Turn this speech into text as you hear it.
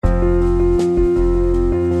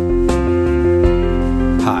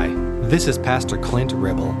This is Pastor Clint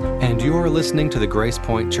Ribble, and you are listening to the Grace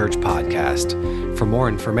Point Church Podcast. For more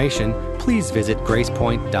information, please visit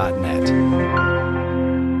gracepoint.net.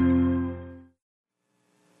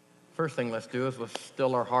 First thing let's do is let's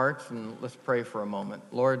still our hearts and let's pray for a moment.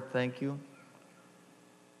 Lord, thank you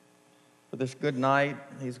for this good night,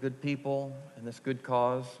 these good people, and this good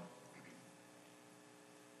cause.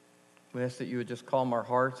 We ask that you would just calm our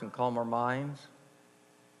hearts and calm our minds.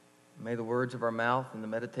 May the words of our mouth and the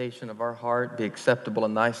meditation of our heart be acceptable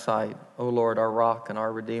in thy sight, O Lord, our rock and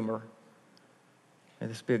our Redeemer. May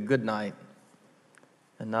this be a good night,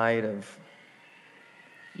 a night of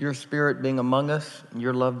your Spirit being among us and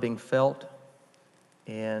your love being felt.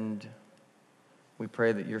 And we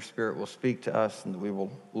pray that your Spirit will speak to us and that we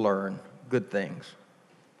will learn good things,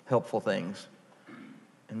 helpful things.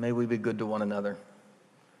 And may we be good to one another.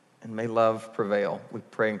 And may love prevail. We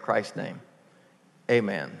pray in Christ's name.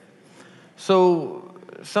 Amen. So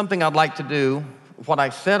something I'd like to do, what I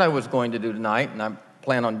said I was going to do tonight, and I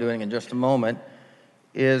plan on doing in just a moment,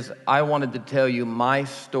 is I wanted to tell you my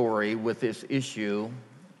story with this issue,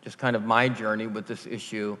 just kind of my journey with this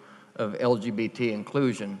issue of LGBT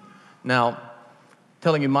inclusion. Now,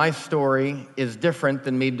 telling you my story is different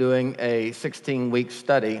than me doing a 16-week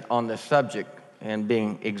study on this subject and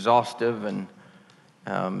being exhaustive and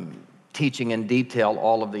teaching in detail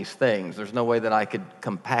all of these things. There's no way that I could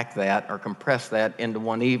compact that or compress that into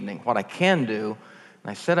one evening. What I can do,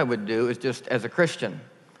 and I said I would do, is just as a Christian,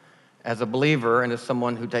 as a believer, and as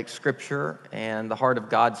someone who takes Scripture and the heart of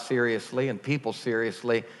God seriously and people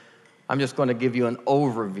seriously, I'm just going to give you an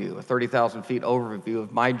overview, a 30,000 feet overview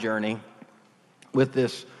of my journey with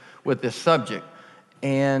this subject.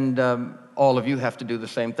 And all of you have to do the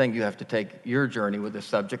same thing. You have to take your journey with this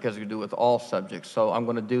subject as you do with all subjects. So I'm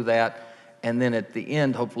going to do that, and then at the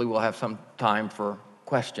end, hopefully we'll have some time for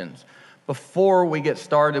questions. Before we get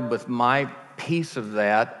started with my piece of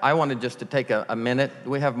that, I wanted just to take a minute.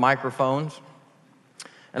 We have microphones,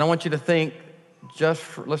 and I want you to think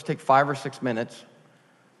let's take 5 or 6 minutes,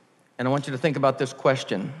 and I want you to think about this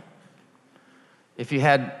question. If you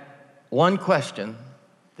had one question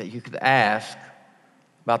that you could ask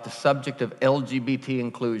about the subject of LGBT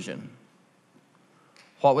inclusion,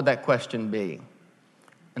 what would that question be?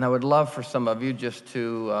 And I would love for some of you just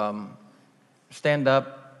to stand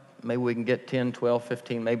up. Maybe we can get 10, 12,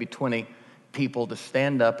 15, maybe 20 people to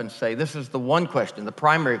stand up and say, this is the one question, the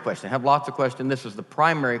primary question. I have lots of questions. This is the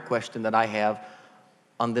primary question that I have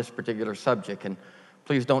on this particular subject. And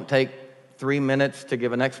please don't take 3 minutes to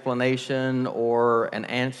give an explanation or an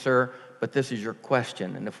answer, but this is your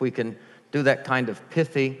question. And if we can do that kind of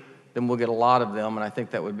pithy, then we'll get a lot of them, and I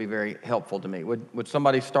think that would be very helpful to me. Would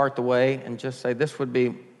somebody start the way and just say, this would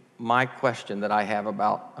be my question that I have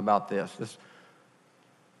about this?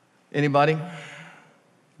 Anybody?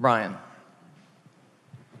 Brian.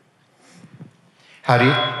 How do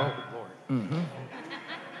you? Oh, Lord. Mm-hmm.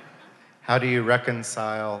 How do you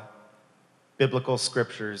reconcile biblical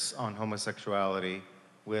scriptures on homosexuality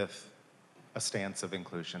with a stance of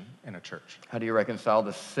inclusion in a church? How do you reconcile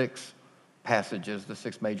the 6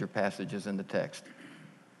 major passages in the text?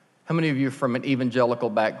 How many of you are from an evangelical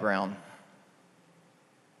background?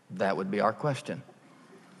 That would be our question.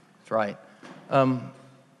 That's right.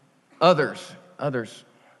 Others.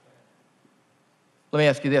 Let me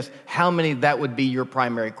ask you this. How many that would be your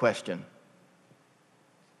primary question?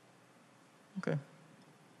 Okay.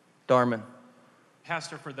 Darman.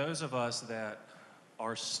 Pastor, for those of us that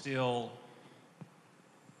are still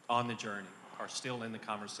on the journey, are still in the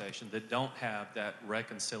conversation, that don't have that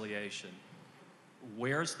reconciliation,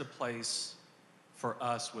 where's the place for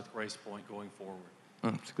us with Grace Point going forward?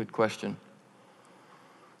 That's a good question.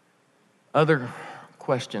 Other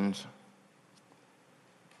questions?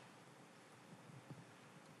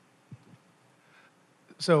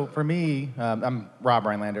 So for me, I'm Rob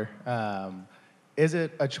Rhinelander. Is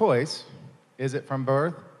it a choice? Is it from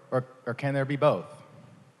birth, or can there be both?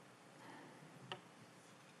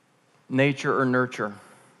 Nature or nurture?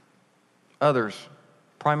 Others,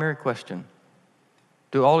 primary question.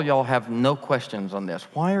 Do all of y'all have no questions on this?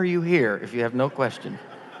 Why are you here if you have no questions?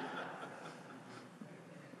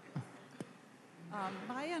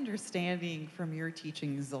 My understanding from your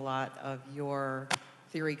teachings, a lot of your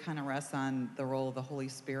theory kind of rests on the role of the Holy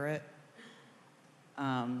Spirit.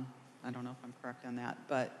 I don't know if I'm correct on that,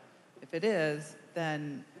 but if it is,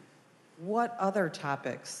 then what other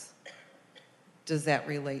topics does that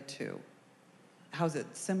relate to? How's it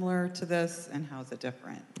similar to this, and how's it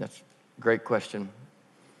different? That's a great question.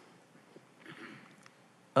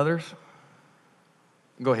 Others?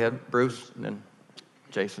 Go ahead, Bruce, and then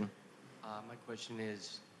Jason. My question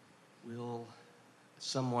is, will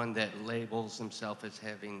someone that labels himself as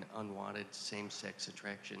having unwanted same-sex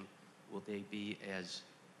attraction, will they be as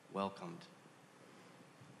welcomed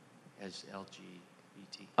as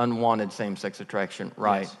LGBT? Unwanted same-sex attraction,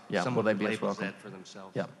 right? Yes. Yeah. Will Someone they who be as labels welcome? that for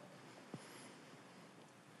themselves. Yeah.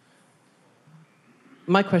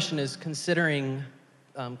 My question is, considering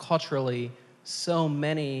culturally so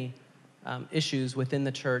many issues within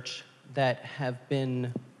the church that have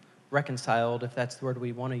been reconciled, if that's the word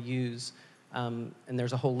we want to use, and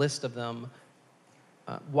there's a whole list of them,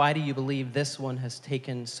 why do you believe this one has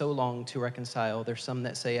taken so long to reconcile? There's some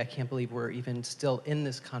that say, I can't believe we're even still in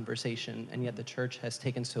this conversation, and yet the church has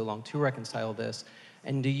taken so long to reconcile this.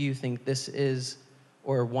 And do you think this is,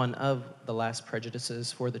 or one of the last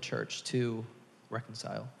prejudices for the church to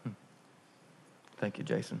reconcile? Thank you,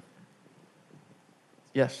 Jason.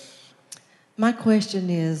 Yes. My question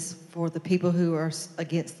is for the people who are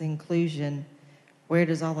against the inclusion, where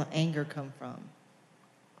does all the anger come from?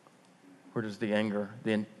 Where does the anger,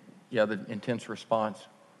 the intense response?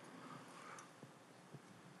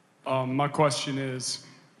 My question is,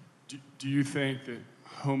 do you think that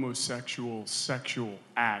homosexual sexual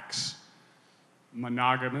acts,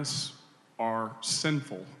 monogamous, are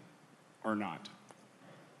sinful or not?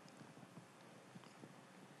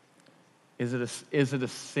 Is it a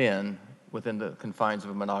sin within the confines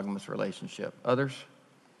of a monogamous relationship? Others?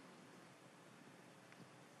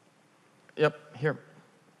 Yep, here.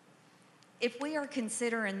 If we are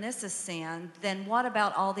considering this a sin, then what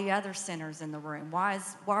about all the other sinners in the room? Why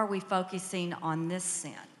are we focusing on this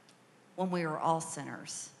sin when we are all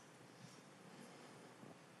sinners?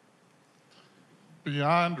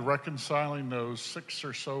 Beyond reconciling those 6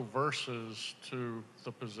 or so verses to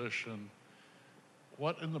the position,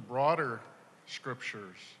 what in the broader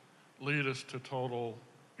scriptures lead us to total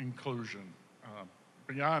inclusion?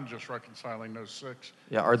 Beyond just reconciling those 6.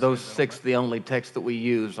 Yeah, are those 6 the only text that we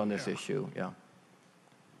use on this issue? Yeah.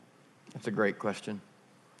 That's a great question.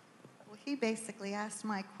 Well, he basically asked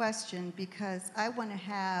my question because I want to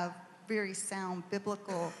have very sound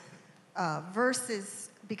biblical verses,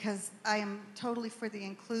 because I am totally for the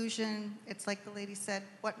inclusion. It's like the lady said,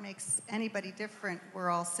 what makes anybody different? We're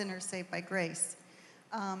all sinners saved by grace.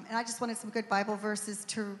 And I just wanted some good Bible verses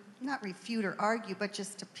to not refute or argue, but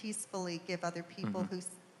just to peacefully give other people who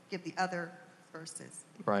give the other verses.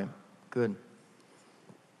 Right. Good.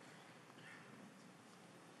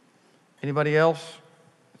 Anybody else?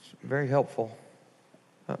 It's very helpful.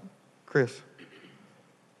 Chris.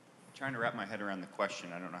 Trying to wrap my head around the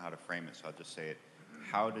question. I don't know how to frame it, so I'll just say it.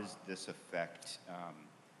 How does this affect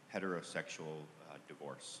heterosexual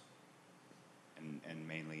divorce, and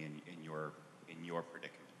mainly in your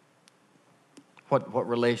predicament? What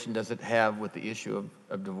relation does it have with the issue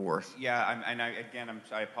of divorce? Yeah,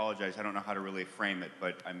 I apologize. I don't know how to really frame it,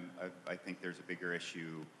 but I think there's a bigger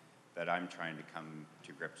issue that I'm trying to come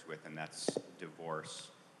to grips with, and that's divorce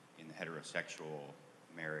in the heterosexual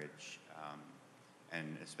marriage,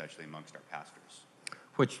 and especially amongst our pastors.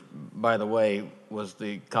 Which, by the way, was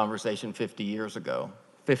the conversation 50 years ago,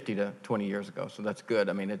 50 to 20 years ago, so that's good.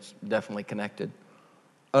 I mean, it's definitely connected.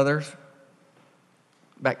 Others?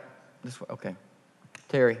 Back this way, okay.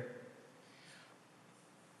 Terry.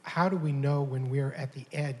 How do we know when we're at the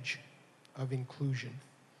edge of inclusion?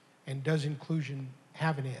 And does inclusion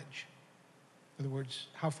have an edge? In other words,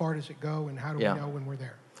 how far does it go, and how do we know when we're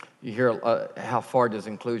there? You hear how far does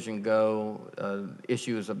inclusion go,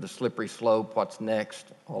 issues of the slippery slope, what's next,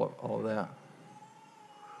 all of that.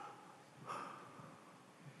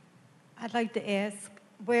 I'd like to ask,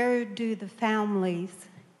 where do the families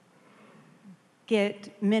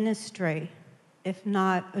get ministry, if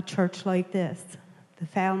not a church like this? The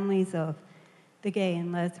families of the gay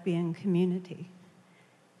and lesbian community.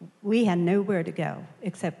 We had nowhere to go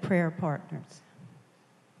except prayer partners.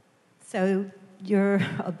 So you're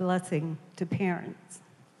a blessing to parents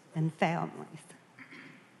and families.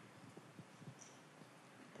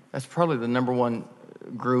 That's probably the number one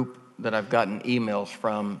group that I've gotten emails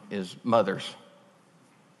from is mothers.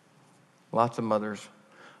 Lots of mothers.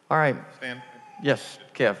 All right. Stan? Yes,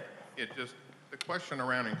 Kev. Just the question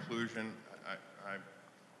around inclusion, I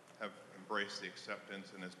have embraced the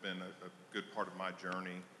acceptance, and it's been a good part of my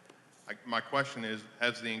journey. My question is,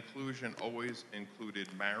 has the inclusion always included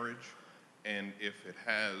marriage? And if it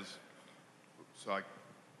has,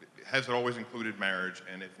 has it always included marriage?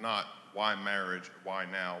 And if not, why marriage? Why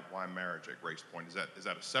now? Why marriage at Grace Point? Is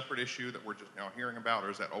that a separate issue that we're just now hearing about, or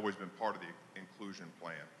has that always been part of the inclusion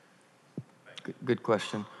plan? Good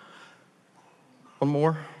question. One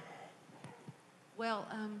more? Well,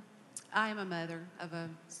 I am a mother of a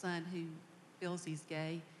son who feels he's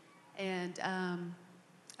gay, and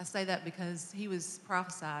I say that because he was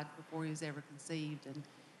prophesied before he was ever conceived.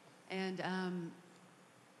 And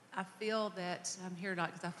I feel that, I'm here tonight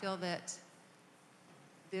because I feel that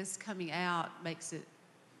this coming out makes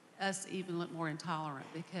us even look more intolerant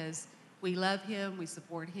because we love him, we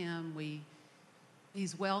support him,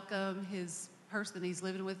 he's welcome, his person he's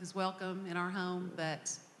living with is welcome in our home,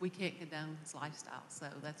 but we can't condone his lifestyle. So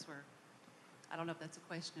that's where, I don't know if that's a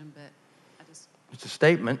question, but I just... It's a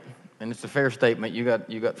statement, and it's a fair statement. You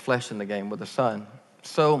got flesh in the game with a son.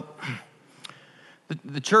 So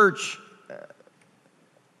the church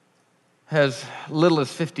has little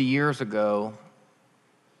as 50 years ago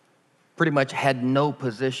pretty much had no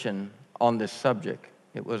position on this subject.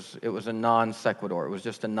 It was a non sequitur. It was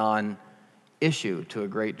just a non-issue to a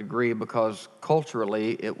great degree because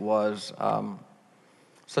culturally it was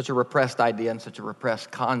such a repressed idea and such a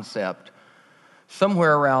repressed concept.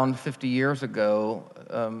 Somewhere around 50 years ago,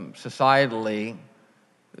 societally,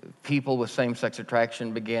 people with same-sex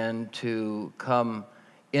attraction began to come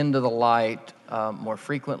into the light more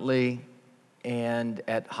frequently and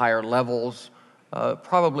at higher levels.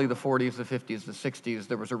 Probably the 40s, the 50s, the 60s,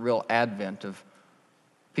 there was a real advent of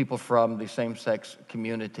people from the same-sex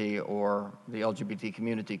community or the LGBT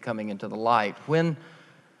community coming into the light.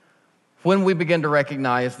 When we began to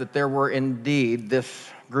recognize that there were indeed this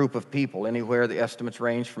group of people, anywhere the estimates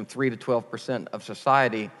range from 3 to 12% of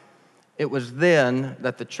society, it was then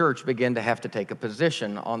that the church began to have to take a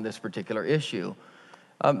position on this particular issue.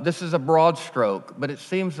 This is a broad stroke, but it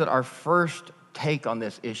seems that our first take on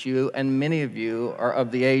this issue, and many of you are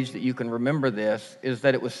of the age that you can remember this, is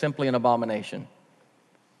that it was simply an abomination.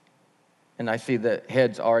 And I see the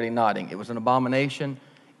heads already nodding. It was an abomination.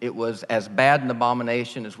 It was as bad an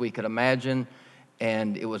abomination as we could imagine,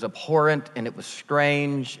 and it was abhorrent, and it was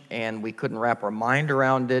strange, and we couldn't wrap our mind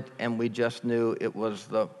around it, and we just knew it was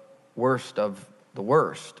the worst of the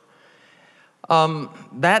worst.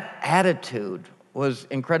 That attitude was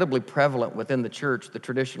incredibly prevalent within the church, the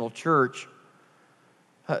traditional church,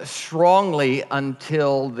 strongly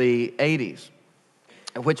until the 80s,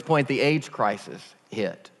 at which point the AIDS crisis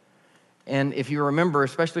hit. And if you remember,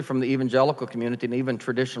 especially from the evangelical community and even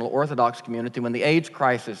traditional Orthodox community, when the AIDS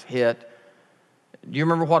crisis hit, do you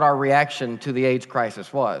remember what our reaction to the AIDS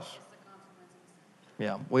crisis was?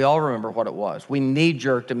 Yeah, we all remember what it was. We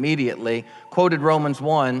knee-jerked immediately, quoted Romans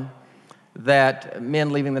 1, that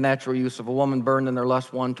men leaving the natural use of a woman burned in their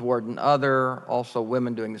lust one toward another, also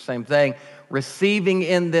women doing the same thing, receiving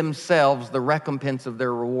in themselves the recompense of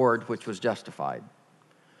their reward, which was justified.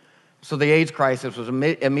 So the AIDS crisis was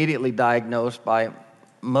immediately diagnosed by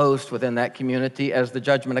most within that community as the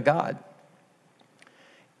judgment of God.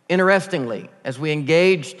 Interestingly, as we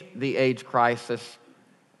engaged the AIDS crisis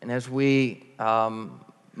and as we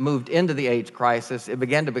moved into the AIDS crisis, it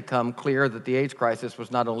began to become clear that the AIDS crisis was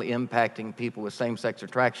not only impacting people with same-sex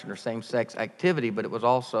attraction or same-sex activity, but it was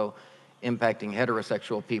also impacting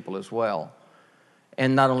heterosexual people as well.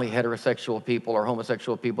 And not only heterosexual people or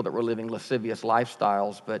homosexual people that were living lascivious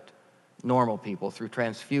lifestyles, but normal people through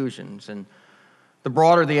transfusions. And the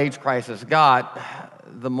broader the AIDS crisis got,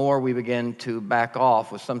 the more we began to back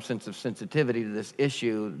off with some sense of sensitivity to this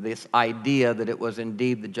issue, this idea that it was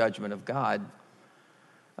indeed the judgment of God.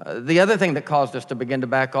 The other thing that caused us to begin to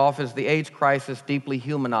back off is the AIDS crisis deeply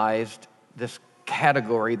humanized this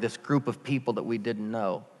category, this group of people that we didn't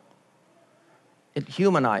know. It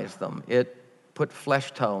humanized them. It put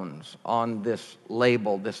flesh tones on this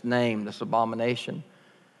label, this name, this abomination.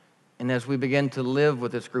 And as we begin to live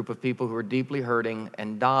with this group of people who are deeply hurting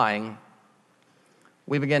and dying,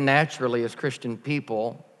 we begin naturally as Christian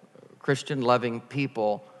people, Christian-loving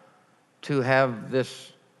people, to have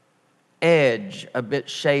this edge a bit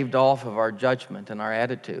shaved off of our judgment and our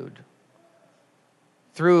attitude.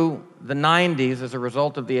 Through the 90s, as a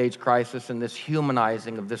result of the AIDS crisis and this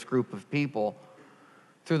humanizing of this group of people,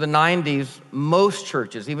 through the 90s, most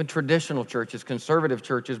churches, even traditional churches, conservative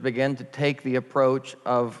churches, began to take the approach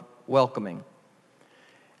of welcoming.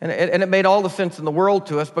 And it made all the sense in the world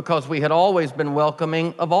to us because we had always been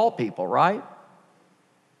welcoming of all people, right?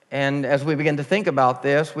 And as we began to think about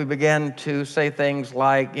this, we began to say things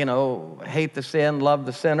like, hate the sin, love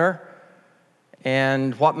the sinner,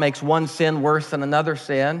 and what makes one sin worse than another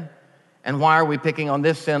sin, and why are we picking on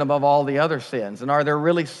this sin above all the other sins? And are there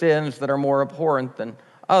really sins that are more abhorrent than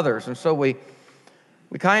others? And so we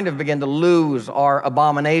kind of began to lose our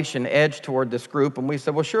abomination edge toward this group, and we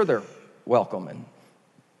said, well, sure, they're welcome. And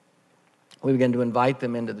we began to invite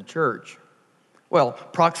them into the church. Well,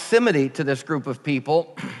 proximity to this group of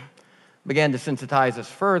people began to sensitize us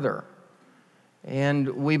further. And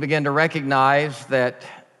we began to recognize that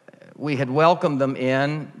we had welcomed them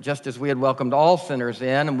in just as we had welcomed all sinners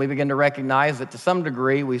in, and we began to recognize that to some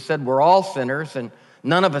degree we said we're all sinners and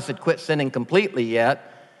none of us had quit sinning completely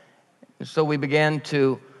yet. And so we began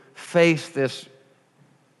to face this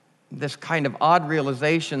kind of odd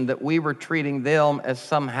realization that we were treating them as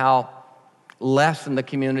somehow less in the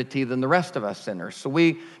community than the rest of us sinners. So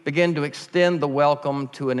we began to extend the welcome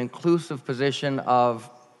to an inclusive position of,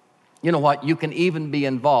 you know what, you can even be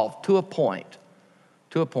involved to a point.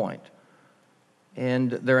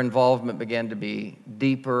 And their involvement began to be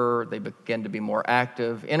deeper, they began to be more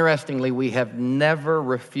active. Interestingly, we have never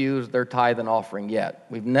refused their tithe and offering yet.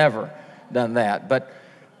 We've never done that. But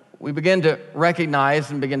we begin to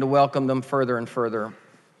recognize and begin to welcome them further and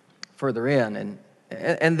further in.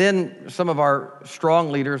 And then some of our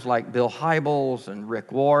strong leaders like Bill Hybels and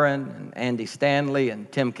Rick Warren and Andy Stanley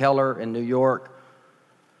and Tim Keller in New York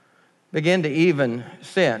began to even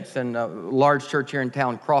sense, and a large church here in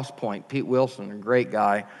town, Cross Point, Pete Wilson, a great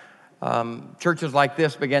guy, churches like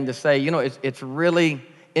this began to say, you know, it's really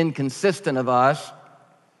inconsistent of us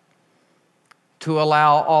to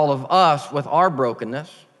allow all of us with our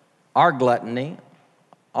brokenness, our gluttony,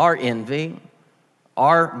 our envy,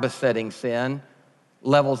 our besetting sin,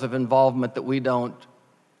 levels of involvement that we don't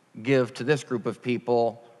give to this group of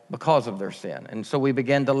people because of their sin. And so we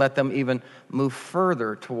began to let them even move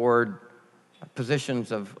further toward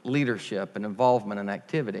positions of leadership and involvement and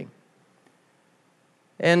activity.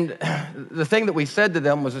 And the thing that we said to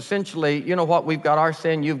them was essentially, you know what, we've got our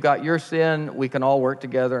sin, you've got your sin, we can all work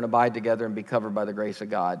together and abide together and be covered by the grace of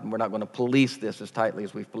God. And we're not going to police this as tightly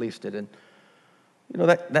as we've policed it. And, you know,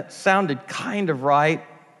 that sounded kind of right.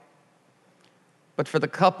 But for the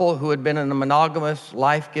couple who had been in a monogamous,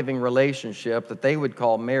 life-giving relationship that they would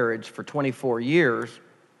call marriage for 24 years,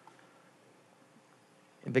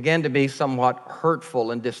 it began to be somewhat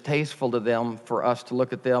hurtful and distasteful to them for us to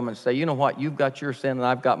look at them and say, you know what, you've got your sin and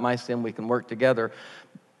I've got my sin, we can work together.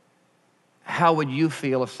 How would you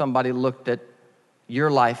feel if somebody looked at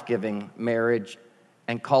your life-giving marriage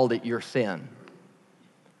and called it your sin?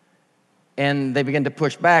 And they begin to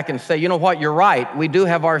push back and say, you know what, you're right. We do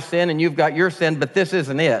have our sin and you've got your sin, but this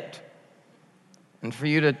isn't it. And for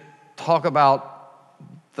you to talk about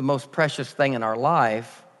the most precious thing in our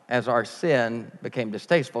life as our sin became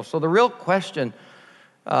distasteful. So the real question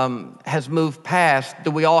has moved past, do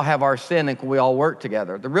we all have our sin and can we all work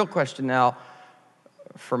together? The real question now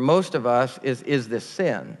for most of us is this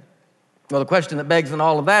sin? Well, the question that begs in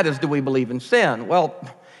all of that is, do we believe in sin? Well,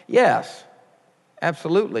 yes,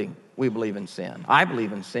 absolutely. We believe in sin. I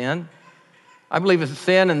believe in sin. I believe in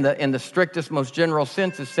sin in the strictest, most general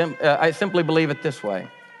sense. I simply believe it this way.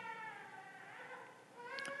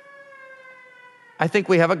 I think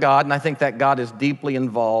we have a God, and I think that God is deeply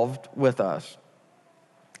involved with us.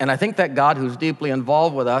 And I think that God who's deeply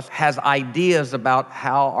involved with us has ideas about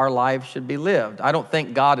how our lives should be lived. I don't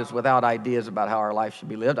think God is without ideas about how our life should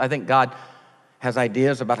be lived. I think God has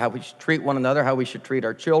ideas about how we should treat one another, how we should treat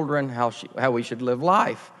our children, how we should live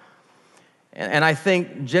life. And I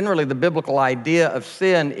think generally the biblical idea of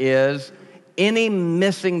sin is any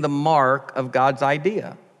missing the mark of God's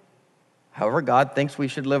idea. However, God thinks we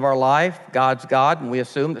should live our life. God's God, and we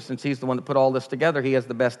assume that since He's the one that put all this together, He has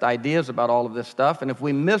the best ideas about all of this stuff. And if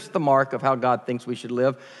we miss the mark of how God thinks we should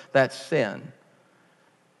live, that's sin.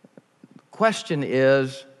 The question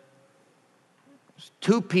is,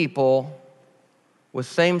 two people with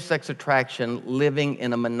same-sex attraction living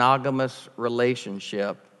in a monogamous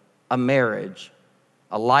relationship, a marriage,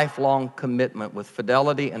 a lifelong commitment with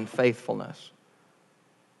fidelity and faithfulness.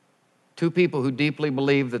 Two people who deeply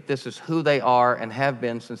believe that this is who they are and have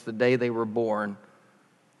been since the day they were born.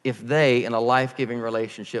 If they, in a life-giving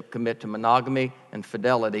relationship, commit to monogamy and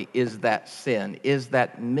fidelity, is that sin? Is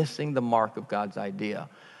that missing the mark of God's idea?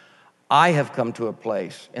 I have come to a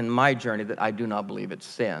place in my journey that I do not believe it's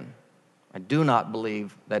sin. I do not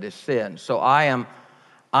believe that is sin. So I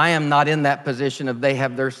am not in that position of they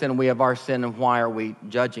have their sin, we have our sin, and why are we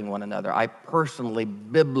judging one another? I personally,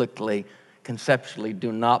 biblically, conceptually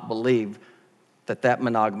do not believe that that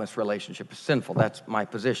monogamous relationship is sinful. That's my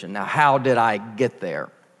position. Now, how did I get there?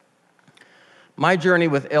 My journey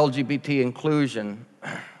with LGBT inclusion,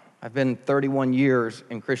 I've been 31 years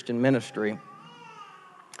in Christian ministry.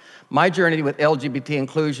 My journey with LGBT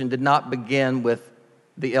inclusion did not begin with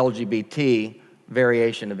the LGBT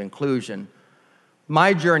variation of inclusion.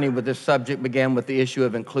 My journey with this subject began with the issue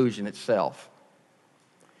of inclusion itself.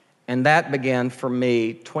 And that began for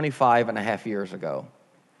me 25 and a half years ago.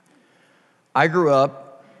 I grew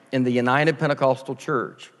up in the United Pentecostal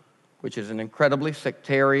Church, which is an incredibly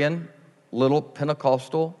sectarian little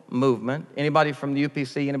Pentecostal movement. Anybody from the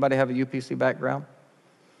UPC? Anybody have a UPC background?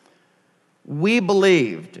 We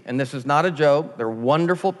believed, and this is not a joke, they're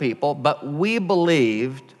wonderful people, but we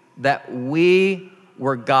believed that we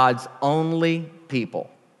were God's only people.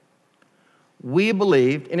 We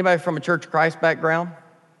believed, anybody from a Church of Christ background?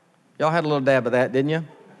 Y'all had a little dab of that, didn't you?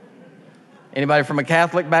 Anybody from a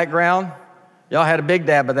Catholic background? Y'all had a big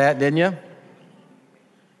dab of that, didn't you?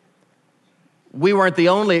 We weren't the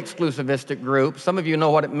only exclusivistic group. Some of you know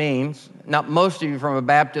what it means. Now, most of you from a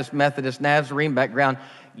Baptist, Methodist, Nazarene background,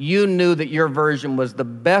 you knew that your version was the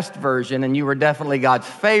best version and you were definitely God's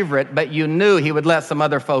favorite, but you knew he would let some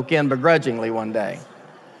other folk in begrudgingly one day.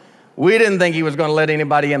 We didn't think he was going to let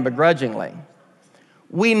anybody in begrudgingly.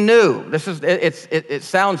 We knew, it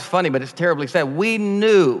sounds funny, but it's terribly sad. We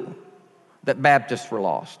knew that Baptists were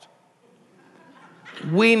lost.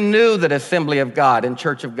 We knew that Assembly of God and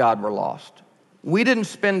Church of God were lost. We didn't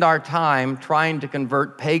spend our time trying to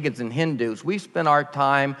convert pagans and Hindus. We spent our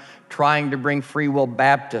time trying to bring Free Will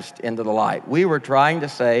Baptist into the light. We were trying to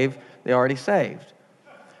save the already saved.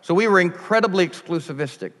 So we were incredibly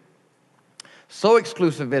exclusivistic. So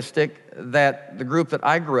exclusivistic that the group that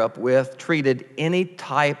I grew up with treated any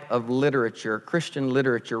type of literature, Christian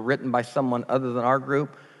literature written by someone other than our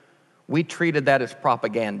group, we treated that as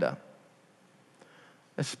propaganda,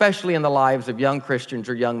 especially in the lives of young Christians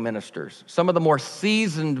or young ministers. Some of the more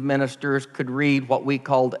seasoned ministers could read what we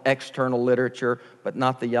called external literature, but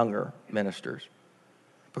not the younger ministers.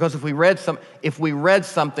 Because if we read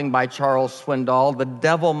something by Charles Swindoll, the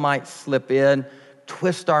devil might slip in,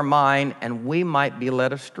 twist our mind, and we might be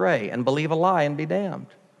led astray and believe a lie and be damned.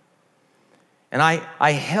 And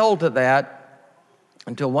I held to that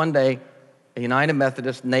until one day, a United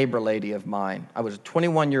Methodist neighbor lady of mine. I was a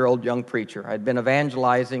 21-year-old young preacher. I'd been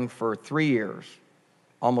evangelizing for 3 years,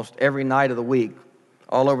 almost every night of the week,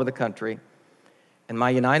 all over the country. And my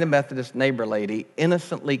United Methodist neighbor lady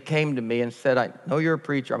innocently came to me and said, I know you're a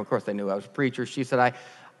preacher. Of course, they knew I was a preacher. She said,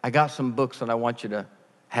 I got some books and I want you to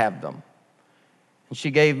have them. And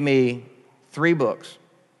she gave me 3 books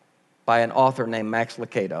by an author named Max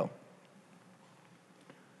Lucado.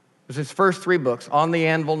 It was his first 3 books, On the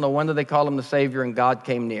Anvil, No Wonder They Call Him the Savior, and God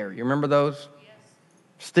Came Near. You remember those? Yes.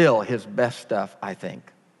 Still his best stuff, I think.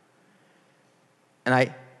 And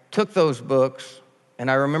I took those books, and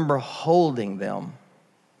I remember holding them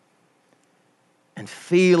and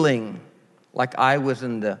feeling like I was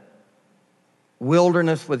in the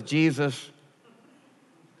wilderness with Jesus,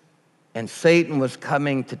 and Satan was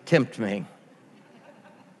coming to tempt me.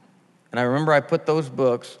 And I remember I put those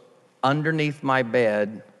books underneath my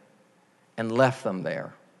bed and left them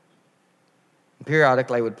there. And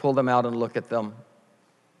periodically, I would pull them out and look at them.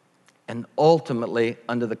 And ultimately,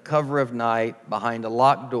 under the cover of night, behind a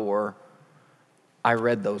locked door, I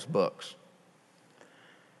read those books.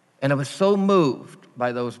 And I was so moved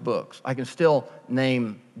by those books. I can still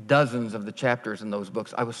name dozens of the chapters in those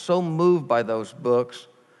books. I was so moved by those books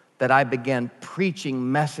that I began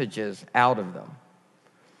preaching messages out of them.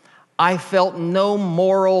 I felt no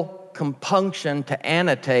moral compunction to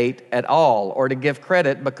annotate at all or to give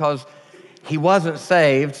credit because he wasn't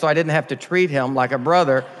saved, so I didn't have to treat him like a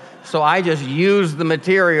brother. So I just used the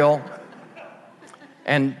material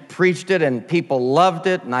and preached it, and people loved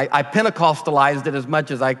it, and I Pentecostalized it as much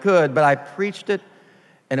as I could, but I preached it,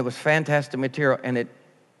 and it was fantastic material, and it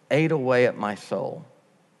ate away at my soul.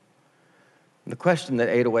 And the question that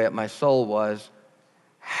ate away at my soul was,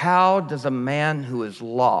 how does a man who is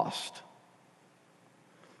lost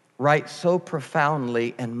write so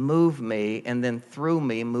profoundly and move me, and then through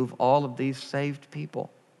me move all of these saved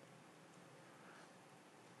people?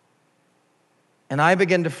 And I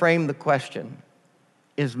began to frame the question,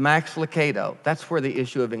 is Max Lucado, that's where the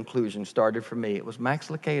issue of inclusion started for me. It was Max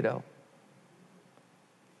Lucado.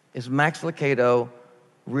 Is Max Lucado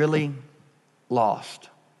really lost?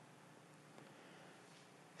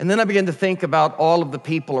 And then I began to think about all of the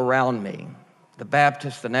people around me, the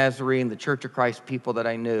Baptist, the Nazarene, the Church of Christ people that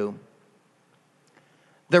I knew.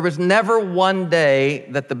 There was never one day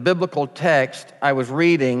that the biblical text I was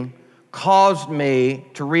reading caused me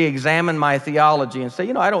to re-examine my theology and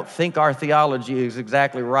say, I don't think our theology is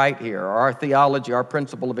exactly right here, or our theology, our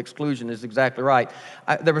principle of exclusion is exactly right.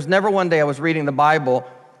 There was never one day I was reading the Bible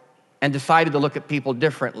and decided to look at people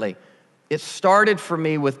differently. It started for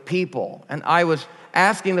me with people, and I was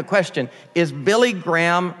asking the question, is Billy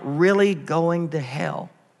Graham really going to hell?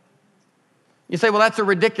 You say, well, that's a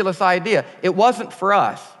ridiculous idea. It wasn't for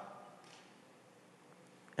us.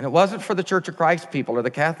 And it wasn't for the Church of Christ people or the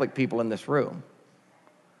Catholic people in this room.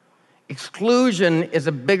 Exclusion is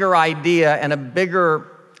a bigger idea and a bigger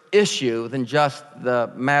issue than just the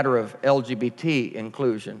matter of LGBT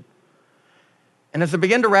inclusion. And as I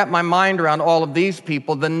began to wrap my mind around all of these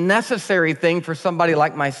people, the necessary thing for somebody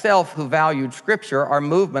like myself who valued Scripture, our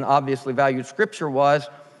movement obviously valued Scripture, was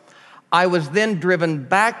I was then driven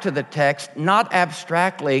back to the text, not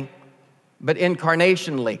abstractly, but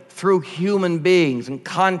incarnationally, through human beings and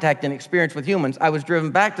contact and experience with humans. I was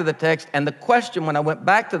driven back to the text, and the question when I went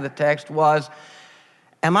back to the text was,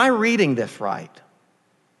 am I reading this right?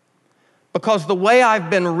 Because the way I've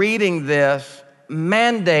been reading this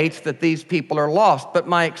mandates that these people are lost, but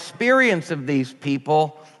my experience of these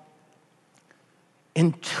people,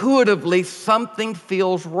 intuitively something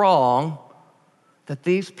feels wrong that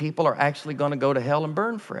these people are actually going to go to hell and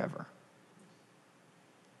burn forever.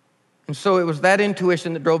 And so it was that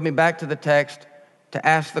intuition that drove me back to the text to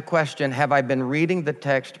ask the question, have I been reading the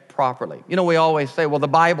text properly? You know, we always say, well, the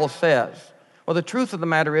Bible says. Well, the truth of the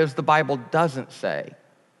matter is the Bible doesn't say.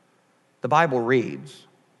 The Bible reads.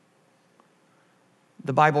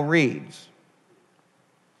 The Bible reads.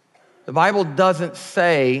 The Bible doesn't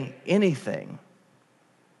say anything.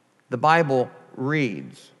 The Bible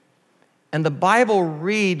reads. And the Bible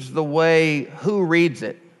reads the way who reads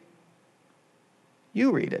it?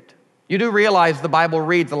 You read it. You do realize the Bible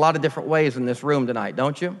reads a lot of different ways in this room tonight,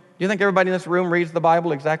 don't you? Do you think everybody in this room reads the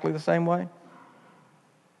Bible exactly the same way?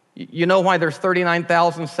 You know why there's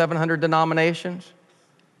 39,700 denominations?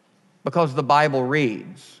 Because the Bible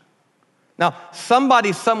reads. Now,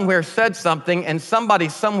 somebody somewhere said something, and somebody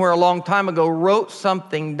somewhere a long time ago wrote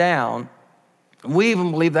something down. We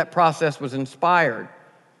even believe that process was inspired.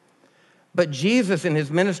 But Jesus, in his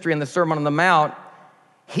ministry in the Sermon on the Mount,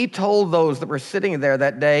 he told those that were sitting there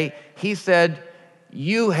that day, he said,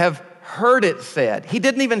 you have heard it said. He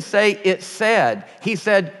didn't even say it said. He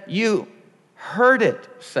said, you heard it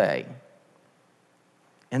say.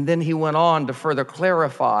 And then he went on to further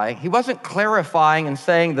clarify. He wasn't clarifying and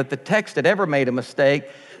saying that the text had ever made a mistake,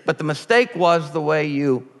 but the mistake was the way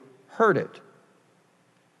you heard it.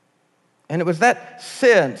 And it was that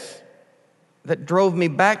sense that drove me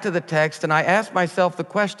back to the text, and I asked myself the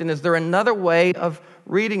question, is there another way of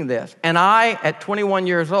reading this? And I, at 21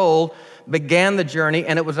 years old, began the journey,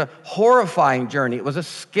 and it was a horrifying journey. It was a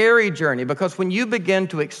scary journey, because when you begin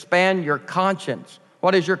to expand your conscience,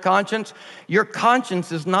 what is your conscience? Your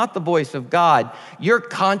conscience is not the voice of God. Your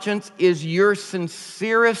conscience is your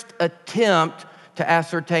sincerest attempt to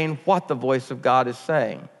ascertain what the voice of God is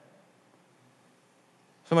saying.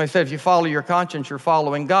 Somebody said, if you follow your conscience, you're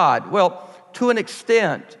following God. Well, to an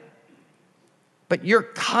extent. But your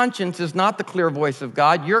conscience is not the clear voice of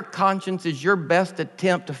God. Your conscience is your best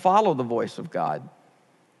attempt to follow the voice of God.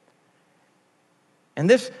 And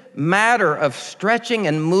this matter of stretching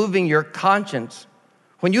and moving your conscience,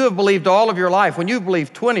 when you have believed all of your life, when you've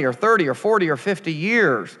believed 20 or 30 or 40 or 50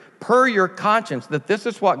 years per your conscience that this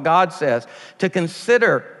is what God says, to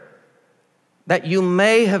consider that you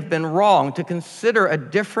may have been wrong, to consider a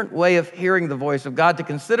different way of hearing the voice of God, to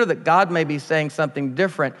consider that God may be saying something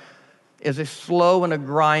different, is a slow and a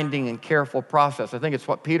grinding and careful process. I think it's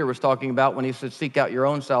what Peter was talking about when he said, seek out your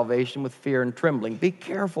own salvation with fear and trembling. Be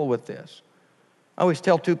careful with this. I always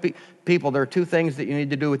tell people there are two things that you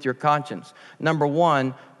need to do with your conscience. Number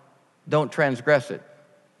one, don't transgress it.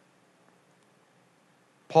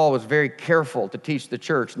 Paul was very careful to teach the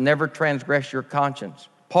church, never transgress your conscience.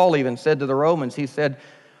 Paul even said to the Romans, he said,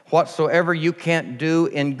 whatsoever you can't do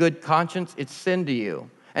in good conscience, it's sin to you.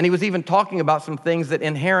 And he was even talking about some things that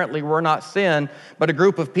inherently were not sin, but a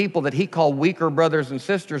group of people that he called weaker brothers and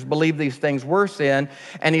sisters believed these things were sin.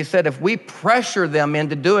 And he said, if we pressure them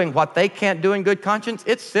into doing what they can't do in good conscience,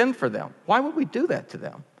 it's sin for them. Why would we do that to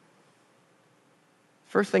them?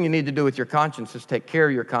 First thing you need to do with your conscience is take care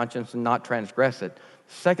of your conscience and not transgress it.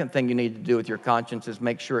 Second thing you need to do with your conscience is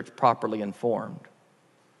make sure it's properly informed.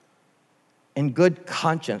 In good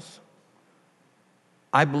conscience,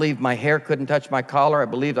 I believed my hair couldn't touch my collar. I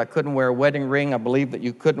believed I couldn't wear a wedding ring. I believed that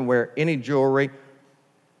you couldn't wear any jewelry.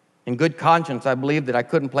 In good conscience, I believed that I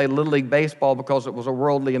couldn't play Little League Baseball because it was a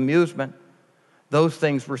worldly amusement. Those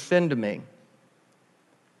things were sin to me.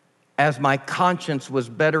 As my conscience was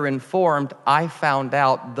better informed, I found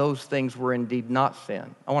out those things were indeed not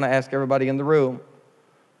sin. I want to ask everybody in the room,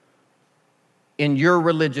 in your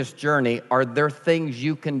religious journey, are there things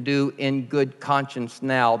you can do in good conscience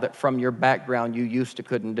now that from your background you used to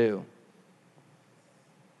couldn't do?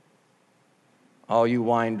 All you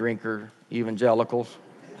wine drinker evangelicals.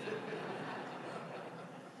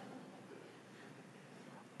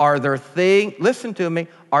 Are there things, listen to me,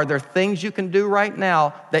 are there things you can do right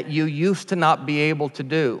now that you used to not be able to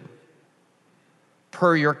do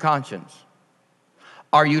per your conscience?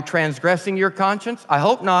 Are you transgressing your conscience? I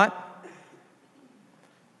hope not.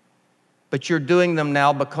 but you're doing them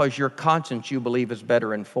now because your conscience, you believe, is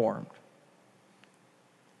better informed.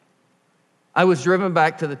 I was driven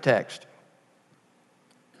back to the text,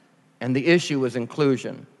 and the issue was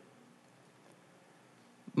inclusion.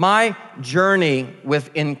 My journey with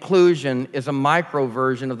inclusion is a micro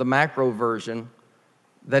version of the macro version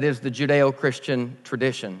that is the Judeo-Christian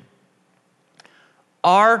tradition.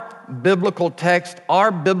 Our biblical text,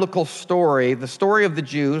 our biblical story, the story of the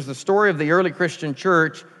Jews, the story of the early Christian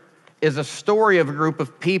church, is a story of a group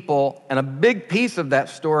of people, and a big piece of that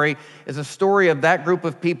story is a story of that group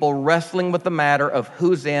of people wrestling with the matter of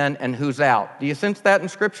who's in and who's out. Do you sense that in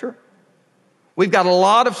Scripture? We've got a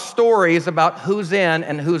lot of stories about who's in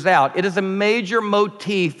and who's out. It is a major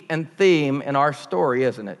motif and theme in our story,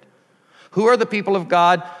 isn't it? Who are the people of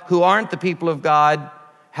God? Who aren't the people of God?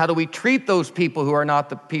 How do we treat those people who are not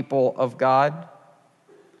the people of God?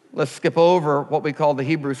 Let's skip over what we call the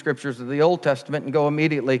Hebrew Scriptures of the Old Testament and go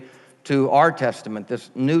immediately to our Testament, this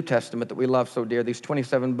New Testament that we love so dear, these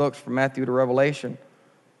 27 books from Matthew to Revelation.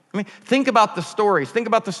 I mean, think about the stories. Think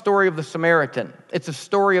about the story of the Samaritan. It's a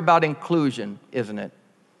story about inclusion, isn't it?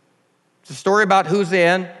 It's a story about who's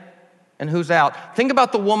in and who's out. Think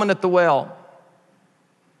about the woman at the well.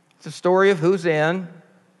 It's a story of who's in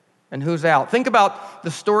and who's out. Think about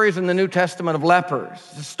the stories in the New Testament of lepers.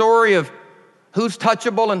 It's a story of who's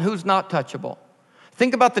touchable and who's not touchable.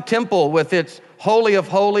 Think about the temple with its holy of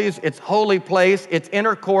holies, its holy place, its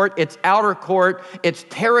inner court, its outer court, its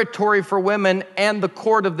territory for women, and the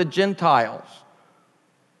court of the Gentiles.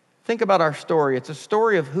 Think about our story. It's a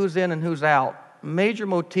story of who's in and who's out. A major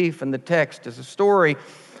motif in the text is a story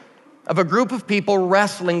of a group of people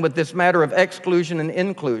wrestling with this matter of exclusion and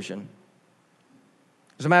inclusion.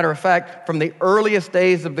 As a matter of fact, from the earliest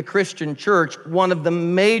days of the Christian church, one of the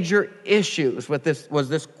major issues with this was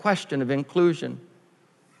this question of inclusion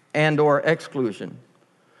and or exclusion.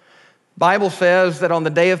 Bible says that on the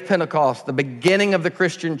day of Pentecost, the beginning of the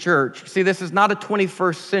Christian church, see, this is not a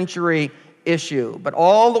 21st century issue, but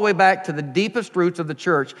all the way back to the deepest roots of the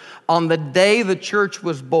church, on the day the church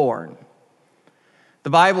was born, the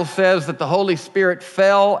Bible says that the Holy Spirit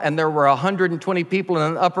fell and there were 120 people in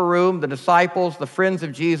an upper room, the disciples, the friends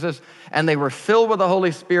of Jesus, and they were filled with the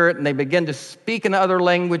Holy Spirit and they began to speak in other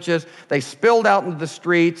languages. They spilled out into the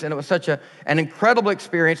streets and it was such an incredible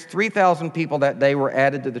experience. 3,000 people that day were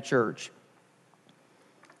added to the church.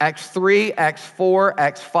 Acts 3, Acts 4,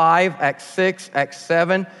 Acts 5, Acts 6, Acts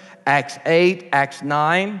 7, Acts 8, Acts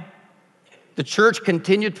 9. The church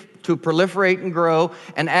continued to proliferate and grow.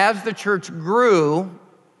 And as the church grew,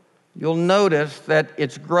 you'll notice that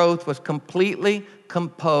its growth was completely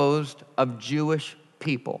composed of Jewish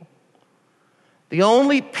people. The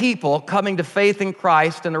only people coming to faith in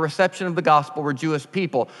Christ and the reception of the gospel were Jewish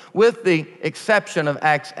people, with the exception of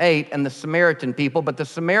Acts 8 and the Samaritan people. But the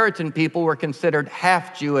Samaritan people were considered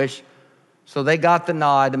half Jewish, so they got the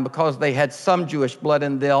nod. And because they had some Jewish blood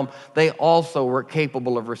in them, they also were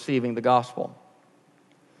capable of receiving the gospel.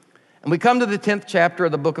 And we come to the 10th chapter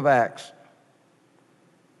of the book of Acts.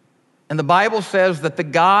 And the Bible says that the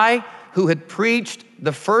guy who had preached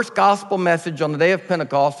the first gospel message on the day of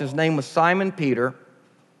Pentecost, his name was Simon Peter.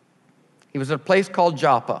 He was at a place called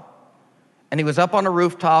Joppa. And he was up on a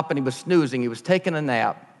rooftop and he was snoozing. He was taking a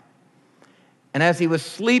nap. And as he was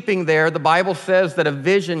sleeping there, the Bible says that a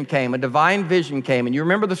vision came, a divine vision came. And you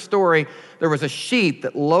remember the story, there was a sheet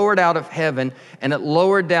that lowered out of heaven and it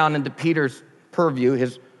lowered down into Peter's purview,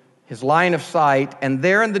 his line of sight, and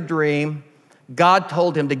there in the dream, God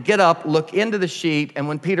told him to get up, look into the sheet, and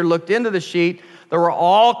when Peter looked into the sheet, there were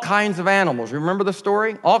all kinds of animals. Remember the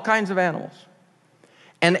story? All kinds of animals.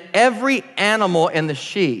 And every animal in the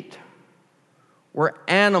sheet were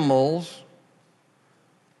animals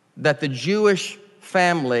that the Jewish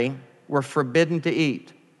family were forbidden to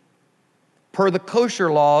eat. Per the kosher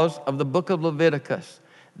laws of the book of Leviticus,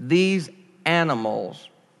 these animals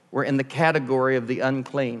were in the category of the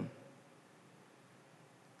unclean.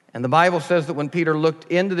 And the Bible says that when Peter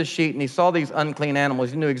looked into the sheet and he saw these unclean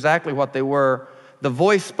animals, he knew exactly what they were. The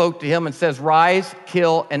voice spoke to him and says, "Rise,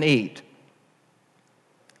 kill, and eat."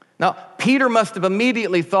 Now, Peter must have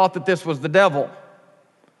immediately thought that this was the devil,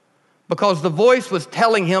 because the voice was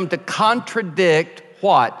telling him to contradict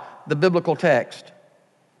what? The biblical text.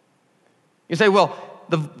 You say, well,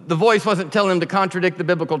 the voice wasn't telling him to contradict the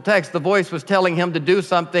biblical text. The voice was telling him to do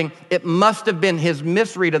something. It must have been his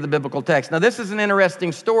misread of the biblical text. Now, this is an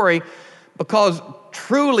interesting story because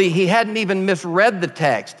truly he hadn't even misread the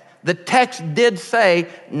text. The text did say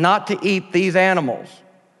not to eat these animals,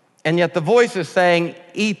 and yet the voice is saying,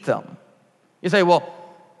 eat them. You say, well,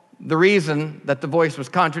 the reason that the voice was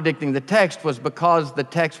contradicting the text was because the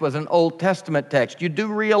text was an Old Testament text. You do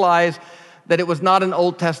realize that it was not an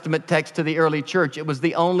Old Testament text to the early church. It was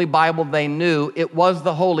the only Bible they knew. It was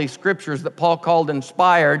the Holy Scriptures that Paul called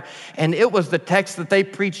inspired, and it was the text that they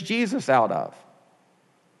preached Jesus out of.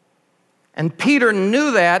 And Peter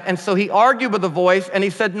knew that, and so he argued with the voice, and he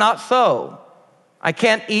said, not so. I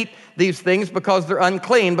can't eat these things because they're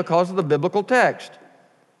unclean because of the biblical text.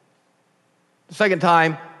 The second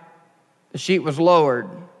time, the sheet was lowered.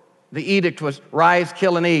 The edict was rise,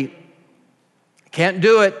 kill, and eat. Can't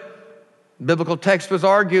do it. Biblical text was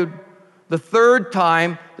argued. The third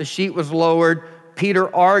time the sheet was lowered,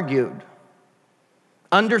 Peter argued.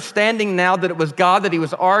 Understanding now that it was God that he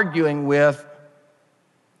was arguing with,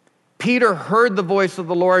 Peter heard the voice of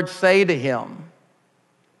the Lord say to him,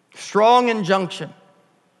 strong injunction.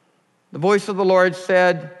 The voice of the Lord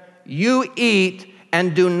said, you eat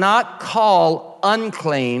and do not call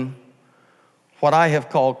unclean what I have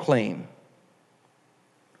called clean.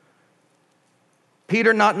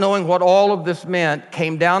 Peter, not knowing what all of this meant,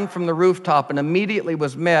 came down from the rooftop and immediately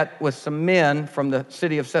was met with some men from the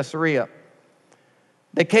city of Caesarea.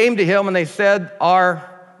 They came to him and they said, our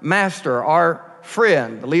master, our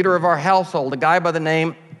friend, the leader of our household, a guy by the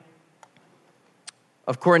name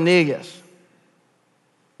of Cornelius,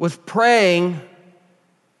 was praying,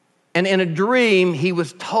 and in a dream he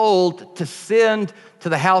was told to send to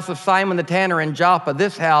the house of Simon the tanner in Joppa,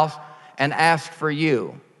 this house, and ask for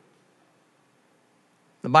you.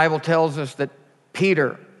 The Bible tells us that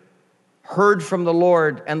Peter heard from the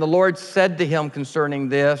Lord, and the Lord said to him concerning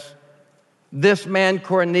this man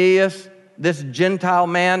Cornelius, this Gentile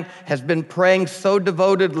man, has been praying so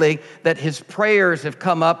devotedly that his prayers have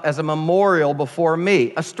come up as a memorial before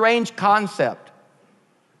me. A strange concept.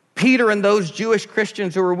 Peter and those Jewish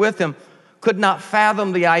Christians who were with him could not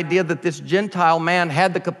fathom the idea that this Gentile man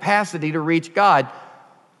had the capacity to reach God.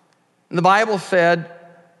 And the Bible said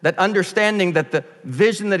that understanding that the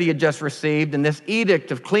vision that he had just received and this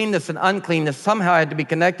edict of cleanness and uncleanness somehow had to be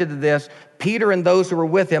connected to this, Peter and those who were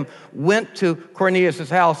with him went to Cornelius'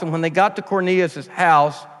 house. And when they got to Cornelius'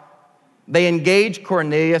 house, they engaged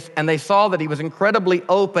Cornelius and they saw that he was incredibly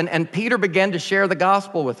open, and Peter began to share the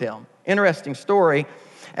gospel with him. Interesting story.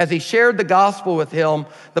 As he shared the gospel with him,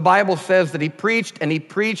 the Bible says that he preached and he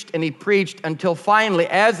preached and he preached until finally,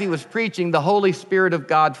 as he was preaching, the Holy Spirit of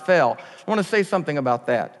God fell. I want to say something about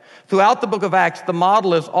that. Throughout the book of Acts, the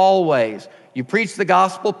model is always, you preach the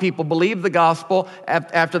gospel, people believe the gospel.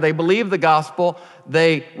 After they believe the gospel,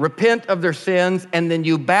 they repent of their sins, and then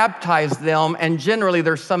you baptize them, and generally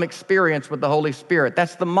there's some experience with the Holy Spirit.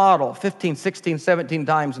 That's the model, 15, 16, 17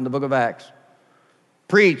 times in the book of Acts.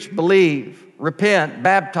 Preach, believe, repent,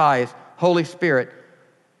 baptize, Holy Spirit,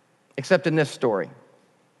 except in this story.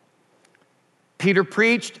 Peter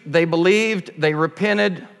preached, they believed, they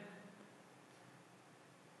repented,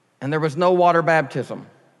 and there was no water baptism.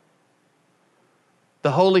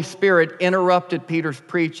 The Holy Spirit interrupted Peter's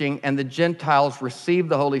preaching, and the Gentiles received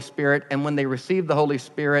the Holy Spirit, and when they received the Holy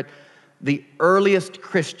Spirit, the earliest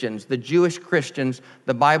Christians, the Jewish Christians,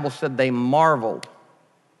 the Bible said they marveled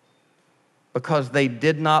because they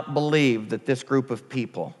did not believe that this group of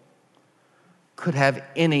people could have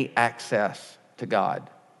any access to God.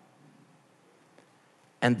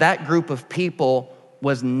 And that group of people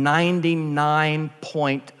was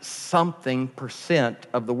 99.something%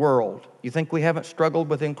 of the world. You think we haven't struggled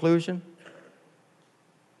with inclusion?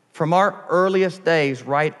 From our earliest days,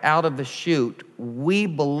 right out of the chute, we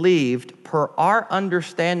believed, per our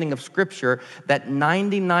understanding of Scripture, that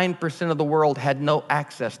 99% of the world had no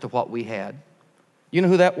access to what we had. You know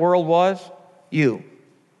who that world was? You,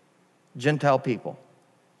 Gentile people.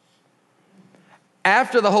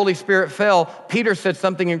 After the Holy Spirit fell, Peter said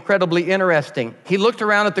something incredibly interesting. He looked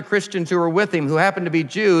around at the Christians who were with him, who happened to be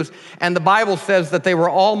Jews, and the Bible says that they were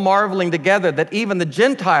all marveling together that even the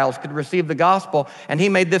Gentiles could receive the gospel, and he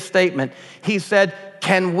made this statement. He said,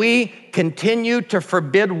 "Can we continue to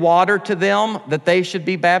forbid water to them that they should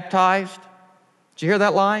be baptized?" Did you hear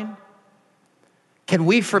that line? Can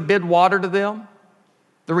we forbid water to them?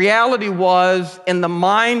 The reality was, in the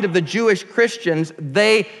mind of the Jewish Christians,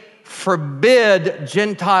 they forbid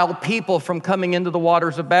Gentile people from coming into the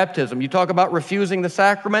waters of baptism. You talk about refusing the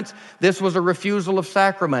sacraments. This was a refusal of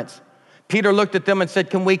sacraments. Peter looked at them and said,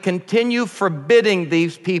 can we continue forbidding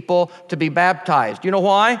these people to be baptized? You know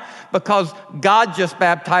why? Because God just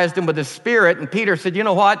baptized them with His Spirit. And Peter said, you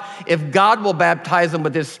know what? If God will baptize them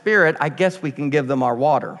with His Spirit, I guess we can give them our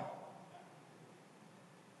water.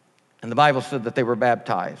 And the Bible said that they were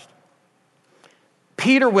baptized.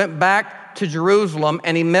 Peter went back to Jerusalem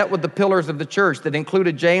and he met with the pillars of the church that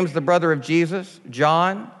included James, the brother of Jesus,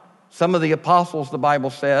 John, some of the apostles, the Bible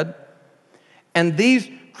said. And these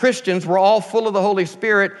Christians were all full of the Holy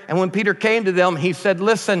Spirit. And when Peter came to them, he said,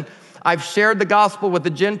 listen, I've shared the gospel with the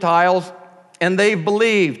Gentiles, and they've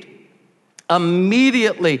believed.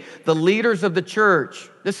 Immediately, the leaders of the church,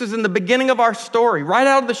 this is in the beginning of our story, right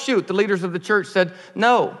out of the chute, the leaders of the church said,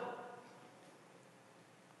 no.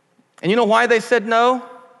 And you know why they said no?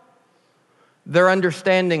 Their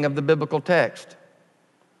understanding of the biblical text.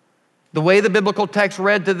 The way the biblical text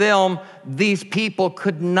read to them, these people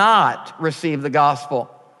could not receive the gospel.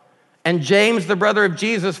 And James, the brother of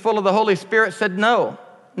Jesus, full of the Holy Spirit, said, no,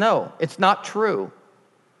 it's not true.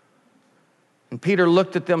 And Peter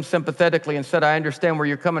looked at them sympathetically and said, I understand where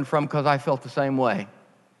you're coming from because I felt the same way.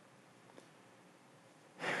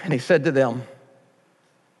 And he said to them,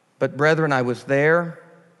 but brethren, I was there,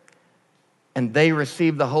 and they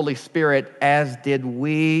received the Holy Spirit as did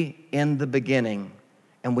we in the beginning,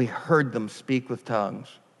 and we heard them speak with tongues.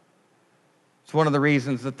 It's one of the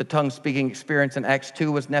reasons that the tongue-speaking experience in Acts 2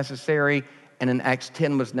 was necessary and in Acts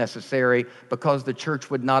 10 was necessary, because the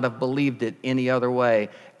church would not have believed it any other way.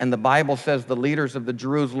 And the Bible says the leaders of the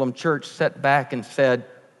Jerusalem church sat back and said,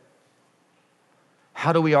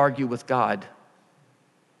 how do we argue with God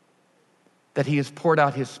that he has poured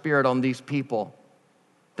out his Spirit on these people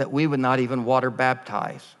that we would not even water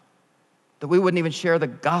baptize, that we wouldn't even share the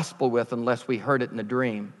gospel with unless we heard it in a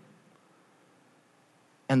dream?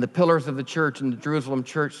 And the pillars of the church and the Jerusalem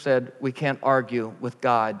church said, we can't argue with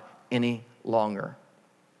God any longer.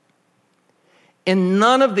 In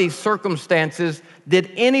none of these circumstances did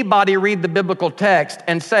anybody read the biblical text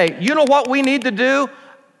and say, you know what we need to do?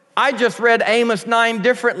 I just read Amos 9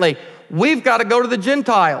 differently. We've got to go to the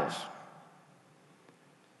Gentiles.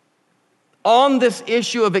 On this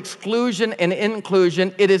issue of exclusion and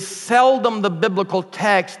inclusion, it is seldom the biblical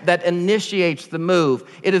text that initiates the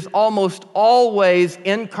move. It is almost always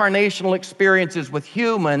incarnational experiences with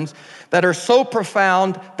humans that are so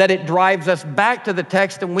profound that it drives us back to the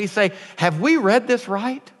text and we say, have we read this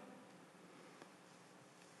right?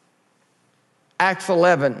 Acts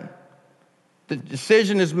 11, the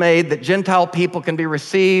decision is made that Gentile people can be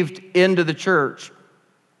received into the church.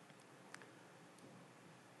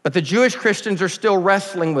 But the Jewish Christians are still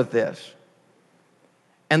wrestling with this.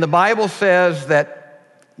 And the Bible says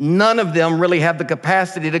that none of them really have the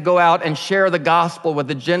capacity to go out and share the gospel with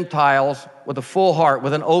the Gentiles with a full heart,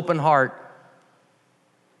 with an open heart.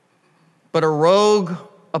 But a rogue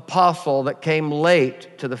apostle that came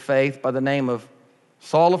late to the faith by the name of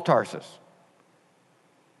Saul of Tarsus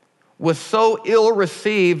was so ill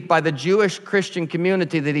received by the Jewish Christian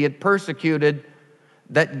community that he had persecuted,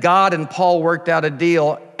 that God and Paul worked out a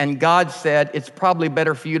deal, and God said, it's probably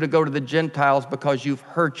better for you to go to the Gentiles because you've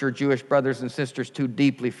hurt your Jewish brothers and sisters too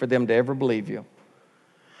deeply for them to ever believe you.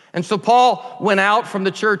 And so Paul went out from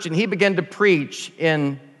the church and he began to preach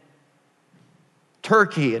in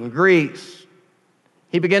Turkey and Greece.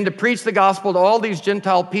 He began to preach the gospel to all these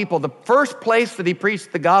Gentile people. The first place that he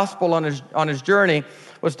preached the gospel on his journey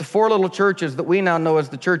was to 4 little churches that we now know as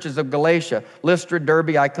the churches of Galatia: Lystra,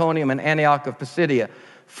 Derbe, Iconium, and Antioch of Pisidia.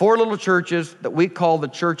 4 little churches that we call the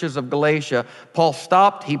churches of Galatia. Paul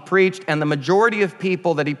stopped, he preached, and the majority of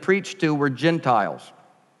people that he preached to were Gentiles.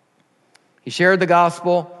 He shared the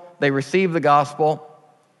gospel, they received the gospel.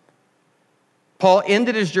 Paul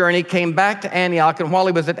ended his journey, came back to Antioch, and while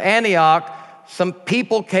he was at Antioch, some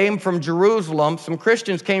people came from Jerusalem, some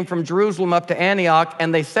Christians came from Jerusalem up to Antioch,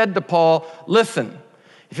 and they said to Paul, listen,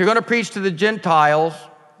 if you're going to preach to the Gentiles,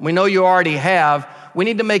 we know you already have, we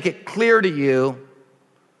need to make it clear to you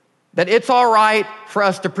that it's all right for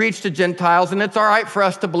us to preach to Gentiles, and it's all right for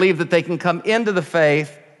us to believe that they can come into the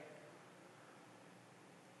faith,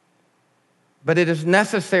 but it is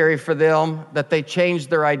necessary for them that they change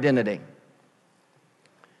their identity.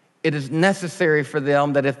 It is necessary for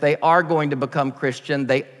them that if they are going to become Christian,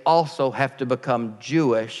 they also have to become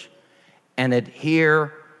Jewish and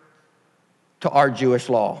adhere to our Jewish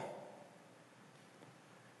law.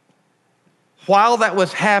 While that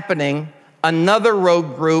was happening, another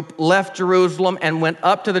rogue group left Jerusalem and went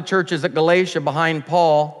up to the churches at Galatia behind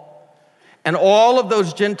Paul. And all of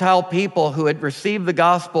those Gentile people who had received the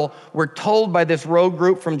gospel were told by this rogue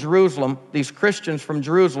group from Jerusalem, these Christians from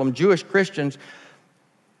Jerusalem, Jewish Christians,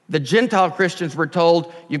 the Gentile Christians were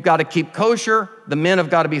told, you've got to keep kosher, the men have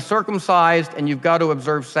got to be circumcised, and you've got to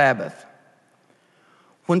observe Sabbath.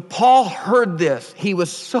 When Paul heard this, he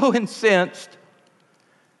was so incensed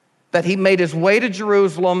that he made his way to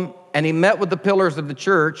Jerusalem and he met with the pillars of the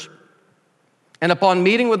church. And upon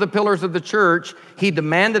meeting with the pillars of the church, he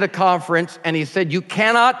demanded a conference and he said, you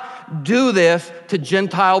cannot do this to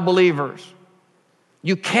Gentile believers.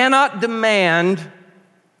 You cannot demand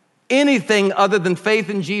anything other than faith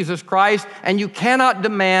in Jesus Christ, and you cannot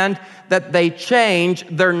demand that they change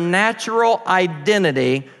their natural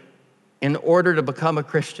identity in order to become a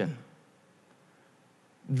Christian.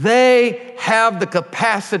 They have the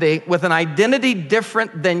capacity with an identity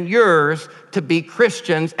different than yours to be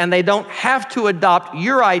Christians, and they don't have to adopt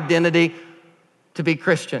your identity to be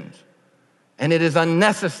Christians. And it is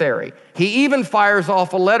unnecessary. He even fires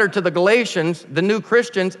off a letter to the Galatians, the new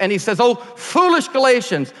Christians, and he says, "Oh, foolish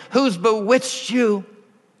Galatians, who's bewitched you?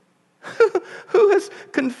 Who has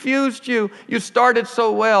confused you? You started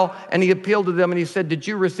so well." And he appealed to them and he said, "Did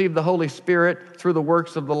you receive the Holy Spirit through the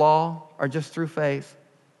works of the law or just through faith?"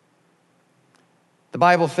 The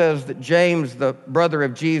Bible says that James, the brother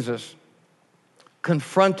of Jesus,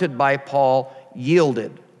 confronted by Paul,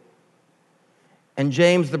 yielded. And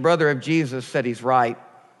James, the brother of Jesus, said he's right.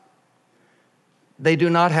 They do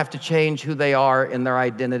not have to change who they are in their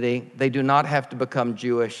identity. They do not have to become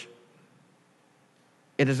Jewish.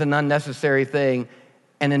 It is an unnecessary thing.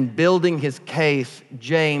 And in building his case,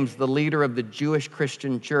 James, the leader of the Jewish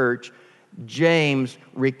Christian church, James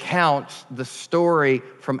recounts the story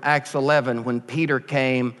from Acts 11 when Peter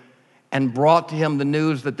came and brought to him the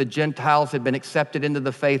news that the Gentiles had been accepted into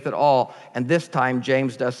the faith at all. And this time,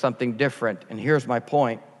 James does something different. And here's my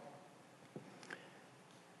point.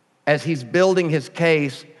 As he's building his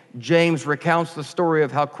case, James recounts the story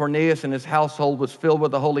of how Cornelius and his household was filled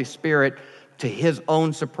with the Holy Spirit to his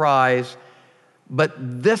own surprise. But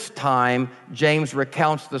this time, James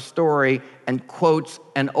recounts the story and quotes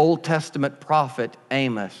an Old Testament prophet,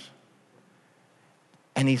 Amos.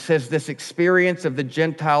 And he says this experience of the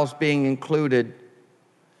Gentiles being included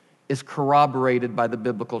is corroborated by the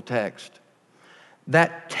biblical text.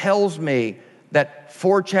 That tells me that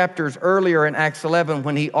 4 chapters earlier in Acts 11,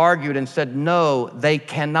 when he argued and said, "No, they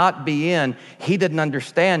cannot be in," he didn't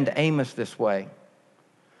understand Amos this way.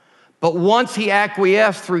 But once he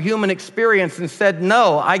acquiesced through human experience and said,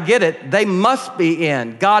 "No, I get it, they must be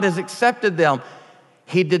in. God has accepted them,"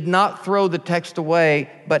 he did not throw the text away,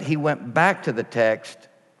 but he went back to the text.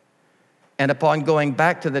 And upon going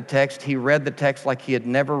back to the text, he read the text like he had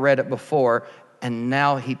never read it before, and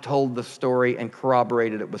now he told the story and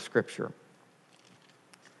corroborated it with Scripture.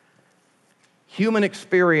 Human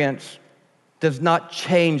experience does not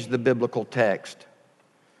change the biblical text.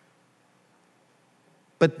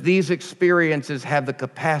 But these experiences have the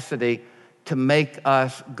capacity to make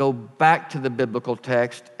us go back to the biblical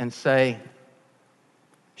text and say,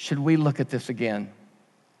 should we look at this again?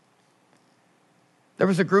 There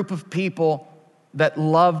was a group of people that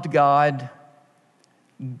loved God,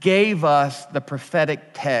 gave us the prophetic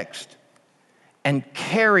text, and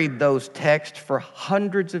carried those texts for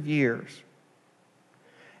hundreds of years.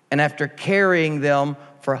 And after carrying them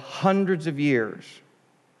for hundreds of years,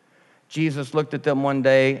 Jesus looked at them one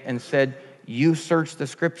day and said, "You search the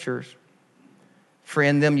Scriptures, for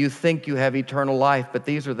in them you think you have eternal life, but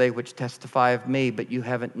these are they which testify of me, but you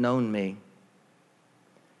haven't known me."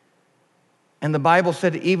 And the Bible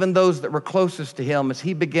said even those that were closest to him, as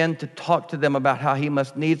he began to talk to them about how he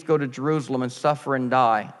must needs go to Jerusalem and suffer and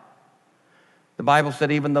die, the Bible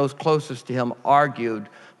said even those closest to him argued,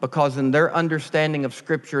 because in their understanding of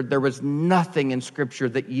Scripture, there was nothing in Scripture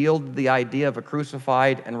that yielded the idea of a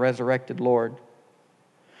crucified and resurrected Lord.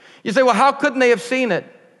 You say, well, how couldn't they have seen it?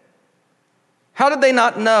 How did they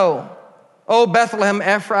not know? "Oh, Bethlehem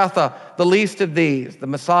Ephrathah, the least of these, the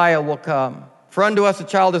Messiah will come. For unto us a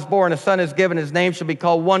child is born, a son is given, his name shall be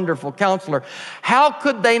called Wonderful Counselor." How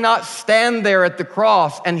could they not stand there at the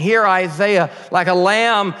cross and hear Isaiah, like a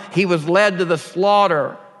lamb he was led to the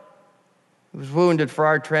slaughter? He was wounded for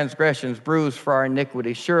our transgressions, bruised for our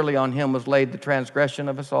iniquities. Surely on him was laid the transgression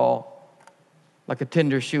of us all. Like a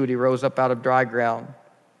tender shoot, he rose up out of dry ground.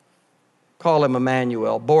 Call him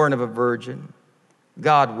Emmanuel, born of a virgin,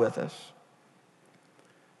 God with us.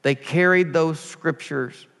 They carried those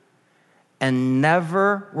scriptures and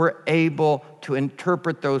never were able to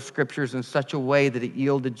interpret those scriptures in such a way that it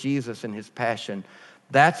yielded Jesus in his passion.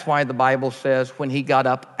 That's why the Bible says when he got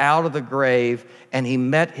up out of the grave and he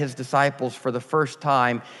met his disciples for the first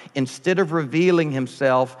time, instead of revealing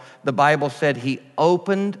himself, the Bible said he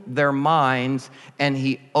opened their minds and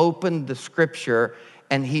he opened the scripture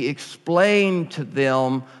and he explained to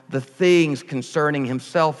them the things concerning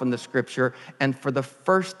himself in the scripture. And for the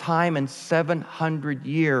first time in 700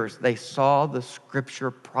 years, they saw the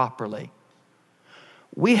scripture properly.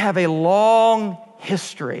 We have a long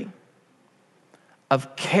history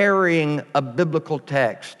of carrying a biblical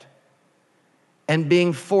text and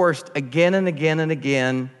being forced again and again and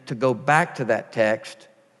again to go back to that text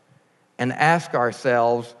and ask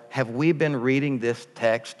ourselves, have we been reading this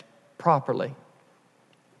text properly?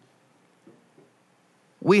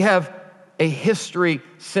 We have a history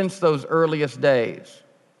since those earliest days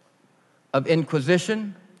of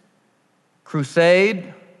inquisition,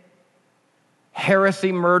 crusade,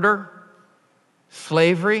 heresy, murder,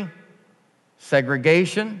 slavery,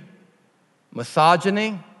 segregation,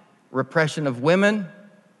 misogyny, repression of women.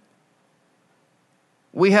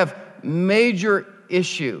 We have major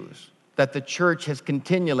issues that the church has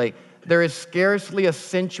continually. There is scarcely a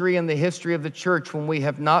century in the history of the church when we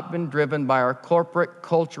have not been driven by our corporate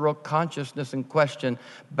cultural consciousness and question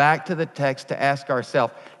back to the text to ask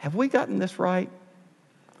ourselves, have we gotten this right?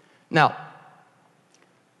 Now,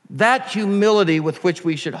 that humility with which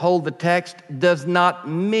we should hold the text does not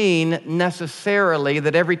mean necessarily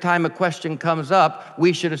that every time a question comes up,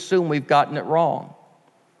 we should assume we've gotten it wrong.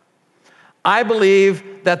 I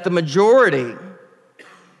believe that the majority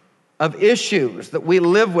of issues that we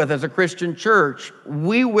live with as a Christian church,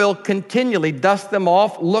 we will continually dust them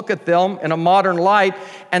off, look at them in a modern light,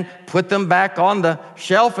 and put them back on the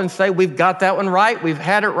shelf and say, we've got that one right, we've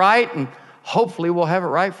had it right, and hopefully we'll have it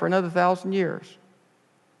right for another 1,000 years.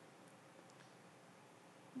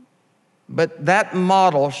 But that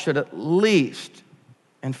model should at least,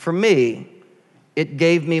 and for me, it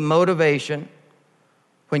gave me motivation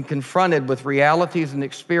when confronted with realities and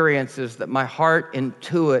experiences that my heart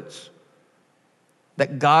intuits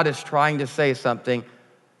that God is trying to say something.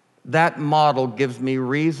 That model gives me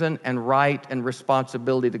reason and right and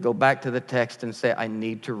responsibility to go back to the text and say, I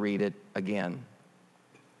need to read it again.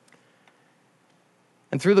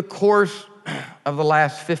 And through the course of the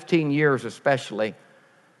last 15 years especially,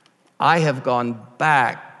 I have gone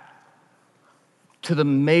back to the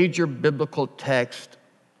major biblical text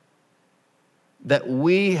that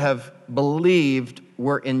we have believed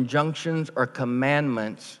were injunctions or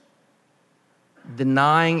commandments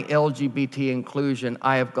denying LGBT inclusion.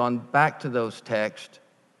 I have gone back to those texts,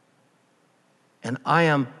 and I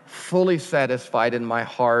am fully satisfied in my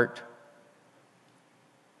heart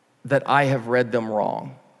that I have read them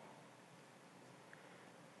wrong.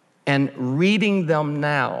 And reading them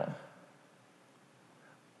now,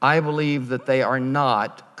 I believe that they are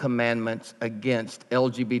not commandments against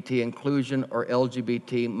LGBT inclusion or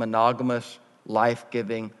LGBT monogamous,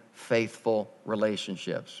 life-giving, faithful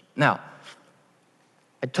relationships. Now,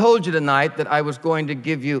 I told you tonight that I was going to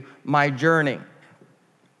give you my journey.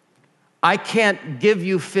 I can't give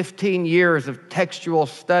you 15 years of textual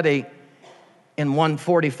study in one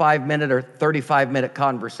 45-minute or 35-minute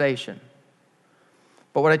conversation.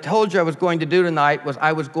 But what I told you I was going to do tonight was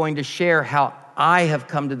I was going to share how I have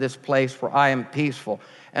come to this place where I am peaceful.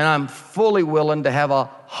 And I'm fully willing to have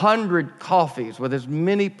 100 coffees with as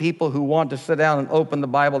many people who want to sit down and open the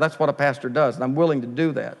Bible. That's what a pastor does, and I'm willing to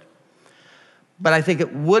do that. But I think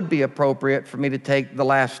it would be appropriate for me to take the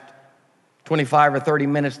last 25 or 30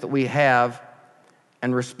 minutes that we have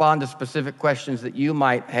and respond to specific questions that you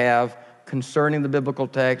might have concerning the biblical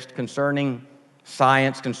text, concerning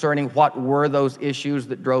science, concerning what were those issues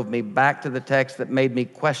that drove me back to the text that made me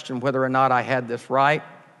question whether or not I had this right.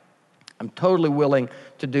 I'm totally willing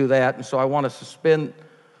to do that, and so I want to suspend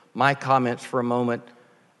my comments for a moment.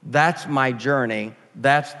 That's my journey.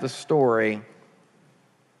 That's the story.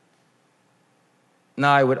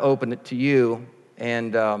 Now I would open it to you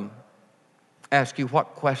and ask you,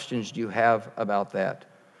 what questions do you have about that?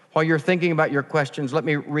 While you're thinking about your questions, let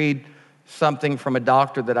me read something from a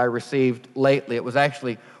doctor that I received lately. It was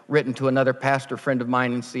actually written to another pastor friend of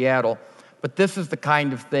mine in Seattle, but this is the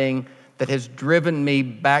kind of thing that has driven me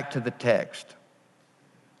back to the text.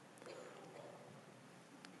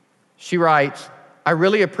 She writes, I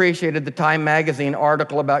really appreciated the Time magazine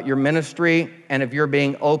article about your ministry and of your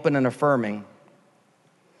being open and affirming.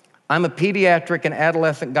 I'm a pediatric and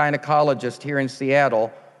adolescent gynecologist here in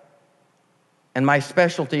Seattle, and my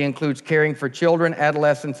specialty includes caring for children,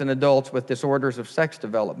 adolescents, and adults with disorders of sex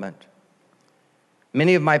development.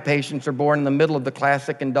 Many of my patients are born in the middle of the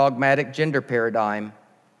classic and dogmatic gender paradigm,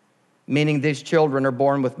 meaning these children are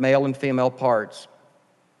born with male and female parts.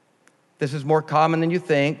 This is more common than you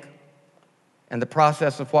think, and the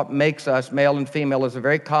process of what makes us male and female is a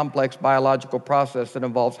very complex biological process that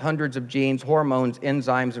involves hundreds of genes, hormones,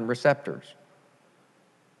 enzymes, and receptors.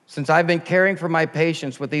 Since I've been caring for my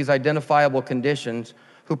patients with these identifiable conditions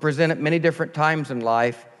who present at many different times in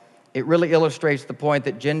life, it really illustrates the point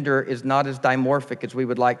that gender is not as dimorphic as we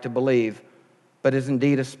would like to believe, but is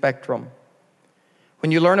indeed a spectrum.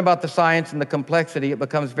 When you learn about the science and the complexity, it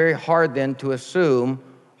becomes very hard then to assume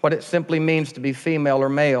what it simply means to be female or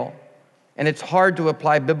male. And it's hard to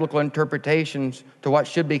apply biblical interpretations to what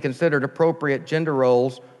should be considered appropriate gender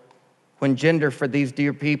roles when gender for these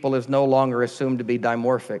dear people is no longer assumed to be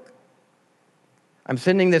dimorphic. I'm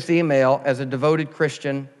sending this email as a devoted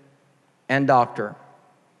Christian and doctor.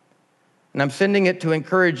 And I'm sending it to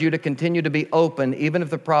encourage you to continue to be open, even if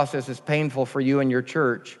the process is painful for you and your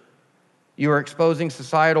church. You are exposing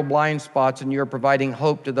societal blind spots, and you are providing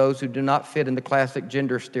hope to those who do not fit into classic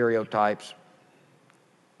gender stereotypes.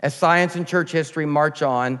 As science and church history march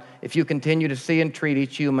on, if you continue to see and treat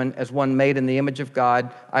each human as one made in the image of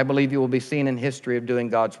God, I believe you will be seen in history of doing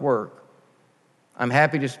God's work. I'm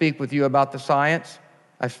happy to speak with you about the science.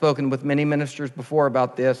 I've spoken with many ministers before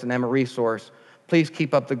about this and am a resource. Please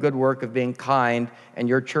keep up the good work of being kind and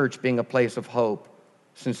your church being a place of hope.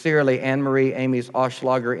 Sincerely, Anne-Marie Amies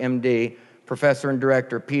Oschlager, MD, Professor and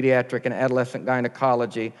Director, Pediatric and Adolescent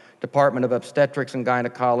Gynecology, Department of Obstetrics and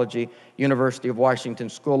Gynecology, University of Washington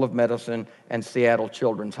School of Medicine, and Seattle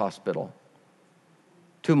Children's Hospital.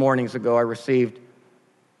 2 mornings ago, I received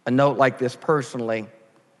a note like this personally.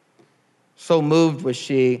 So moved was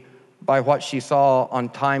she by what she saw on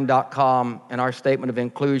Time.com and our statement of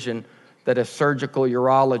inclusion that a surgical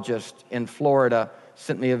urologist in Florida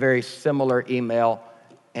sent me a very similar email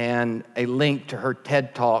and a link to her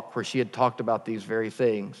TED Talk where she had talked about these very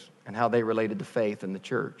things and how they related to faith in the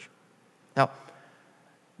church. Now,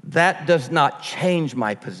 that does not change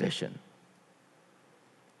my position,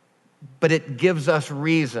 but it gives us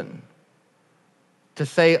reason to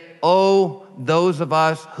say, oh, those of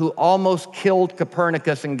us who almost killed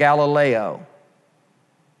Copernicus and Galileo.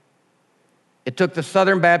 It took the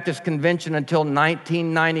Southern Baptist Convention until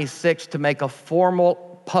 1996 to make a formal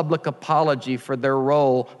public apology for their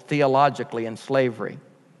role theologically in slavery.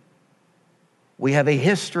 We have a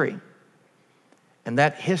history, and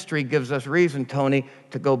that history gives us reason, Tony,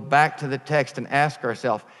 to go back to the text and ask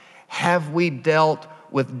ourselves, have we dealt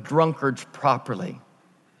with drunkards properly?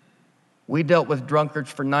 We dealt with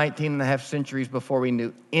drunkards for 19 and a half centuries before we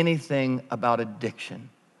knew anything about addiction.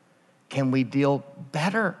 Can we deal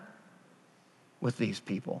better with these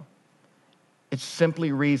people? It's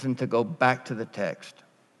simply reason to go back to the text.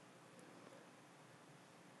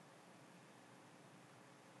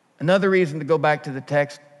 Another reason to go back to the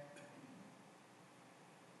text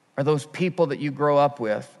are those people that you grow up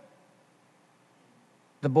with.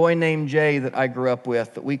 The boy named Jay that I grew up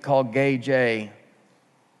with, that we call Gay Jay,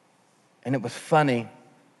 and it was funny,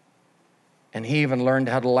 and he even learned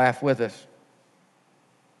how to laugh with us.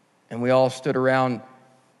 And we all stood around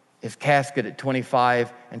his casket at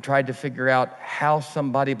 25 and tried to figure out how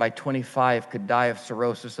somebody by 25 could die of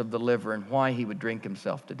cirrhosis of the liver and why he would drink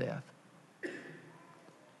himself to death.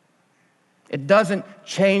 It doesn't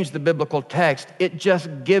change the biblical text. It just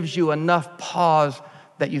gives you enough pause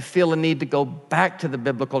that you feel a need to go back to the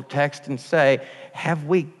biblical text and say, have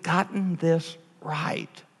we gotten this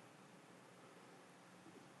right?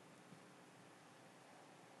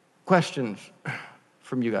 Questions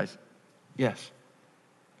from you guys? Yes.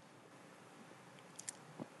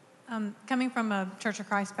 Coming from a Church of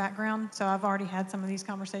Christ background, so I've already had some of these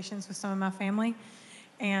conversations with some of my family.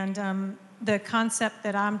 And the concept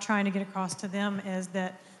that I'm trying to get across to them is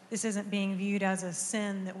that this isn't being viewed as a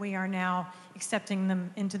sin, that we are now accepting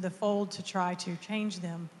them into the fold to try to change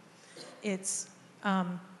them. It's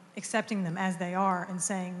accepting them as they are and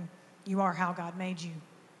saying, you are how God made you,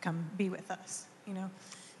 come be with us, you know?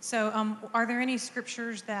 So are there any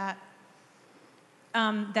scriptures that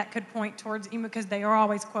that could point towards, even because they are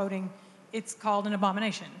always quoting, it's called an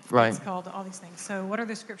abomination. Right. It's called all these things. So what are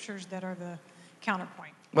the scriptures that are the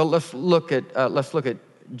counterpoint? Well, let's look at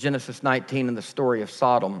Genesis 19 and the story of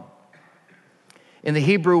Sodom. In the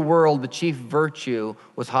Hebrew world, the chief virtue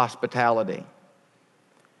was hospitality.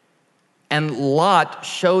 And Lot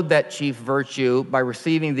showed that chief virtue by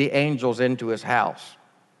receiving the angels into his house.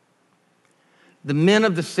 The men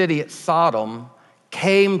of the city at Sodom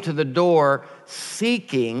came to the door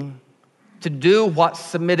seeking to do what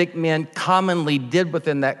Semitic men commonly did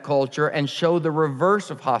within that culture and show the reverse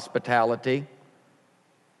of hospitality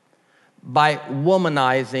by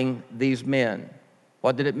womanizing these men.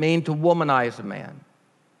 What did it mean to womanize a man?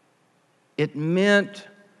 It meant,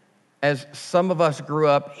 as some of us grew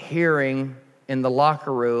up hearing in the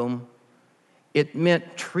locker room, it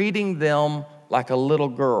meant treating them like a little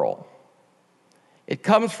girl. It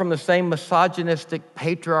comes from the same misogynistic,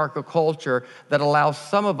 patriarchal culture that allows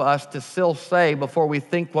some of us to still say, before we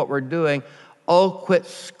think what we're doing, oh, quit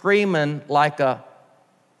screaming like a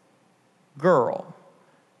girl,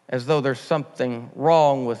 as though there's something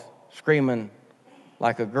wrong with screaming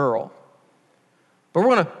like a girl. But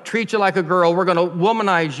we're going to treat you like a girl. We're going to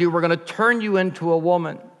womanize you. We're going to turn you into a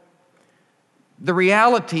woman. The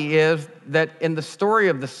reality is that in the story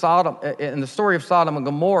of Sodom and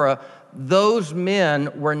Gomorrah, those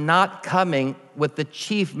men were not coming with the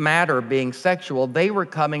chief matter being sexual. They were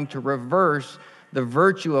coming to reverse the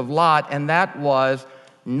virtue of Lot, and that was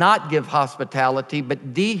not give hospitality,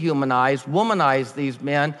 but dehumanize, womanize these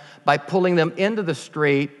men by pulling them into the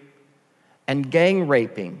street and gang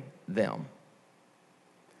raping them.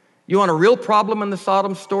 You want a real problem in the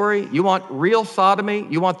Sodom story? You want real sodomy?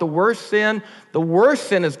 You want the worst sin? The worst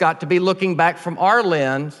sin has got to be, looking back from our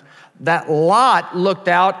lens, that Lot looked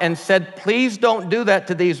out and said, please don't do that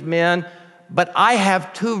to these men, but I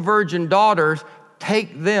have 2 virgin daughters,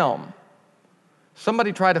 take them.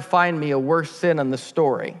 Somebody try to find me a worse sin in the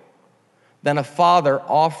story than a father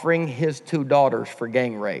offering his 2 daughters for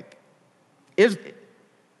gang rape. Is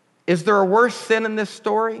there a worse sin in this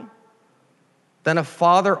story than a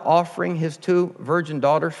father offering his 2 virgin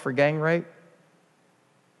daughters for gang rape?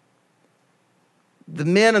 The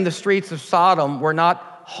men in the streets of Sodom were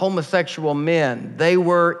not homosexual men. They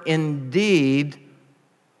were indeed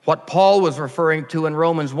what Paul was referring to in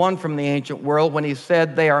Romans 1 from the ancient world when he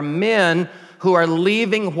said they are men who are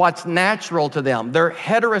leaving what's natural to them. They're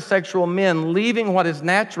heterosexual men leaving what is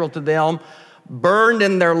natural to them, burned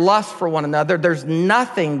in their lust for one another. There's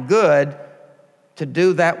nothing good to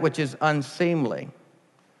do that which is unseemly.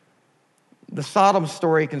 The Sodom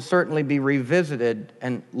story can certainly be revisited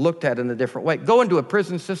and looked at in a different way. Go into a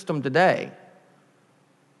prison system today.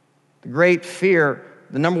 The great fear,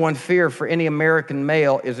 the number one fear for any American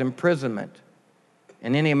male is imprisonment.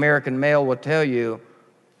 And any American male will tell you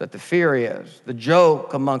that the fear is, the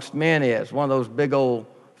joke amongst men is, one of those big old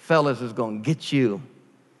fellas is going to get you.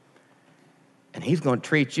 And he's going to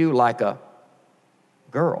treat you like a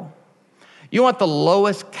girl. You want the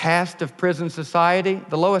lowest caste of prison society?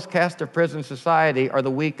 The lowest caste of prison society are the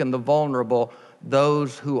weak and the vulnerable,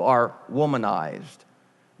 those who are womanized,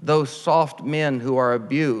 those soft men who are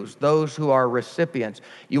abused, those who are recipients.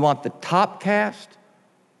 You want the top caste?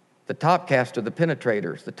 The top caste are the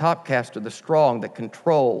penetrators. The top caste are the strong that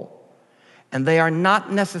control. And they are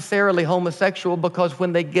not necessarily homosexual, because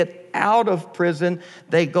when they get out of prison,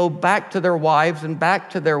 they go back to their wives and back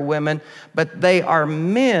to their women, but they are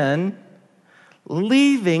men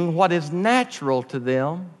leaving what is natural to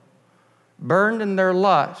them, burned in their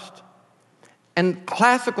lust. And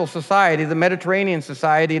classical society, the Mediterranean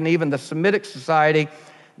society, and even the Semitic society,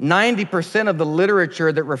 90% of the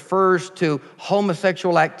literature that refers to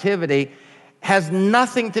homosexual activity has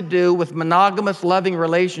nothing to do with monogamous loving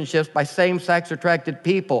relationships by same-sex attracted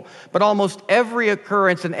people. But almost every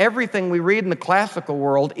occurrence and everything we read in the classical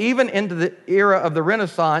world, even into the era of the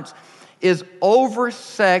Renaissance, is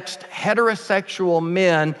oversexed heterosexual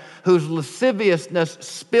men whose lasciviousness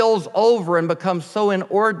spills over and becomes so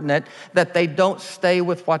inordinate that they don't stay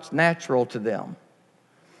with what's natural to them.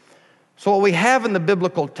 So what we have in the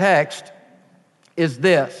biblical text is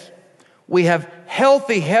this. We have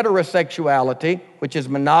healthy heterosexuality, which is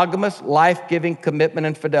monogamous, life-giving commitment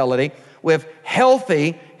and fidelity, with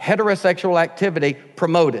healthy heterosexual activity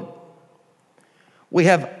promoted. We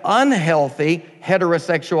have unhealthy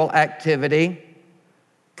heterosexual activity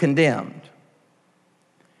condemned.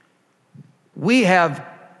 We have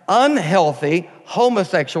unhealthy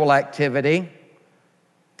homosexual activity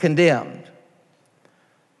condemned.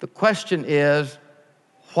 The question is,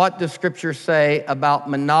 what does Scripture say about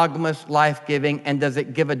monogamous life-giving, and does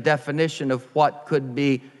it give a definition of what could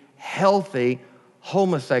be healthy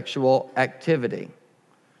homosexual activity?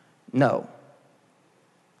 No,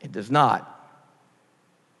 it does not.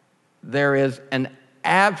 There is an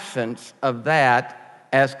absence of that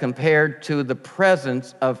as compared to the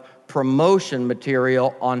presence of promotion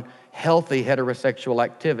material on healthy heterosexual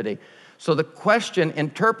activity. So the question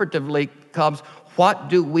interpretively comes, what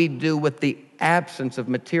do we do with the absence of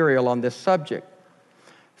material on this subject?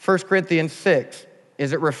 1 Corinthians 6,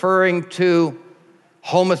 is it referring to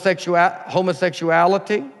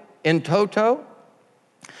homosexuality in toto?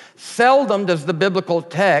 Seldom does the biblical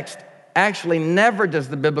text, actually never does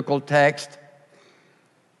the biblical text,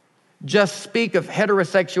 just speak of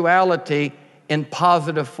heterosexuality in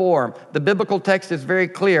positive form. The biblical text is very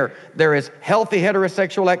clear. There is healthy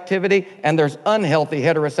heterosexual activity and there's unhealthy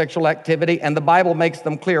heterosexual activity, and the Bible makes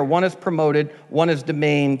them clear. One is promoted, one is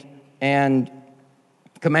demeaned and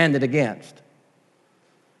commanded against.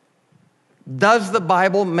 Does the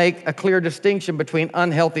Bible make a clear distinction between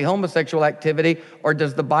unhealthy homosexual activity, or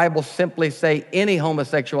does the Bible simply say any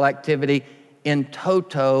homosexual activity in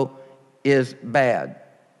toto is bad?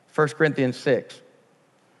 1 Corinthians 6.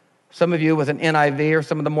 Some of you with an NIV or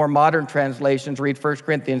some of the more modern translations read 1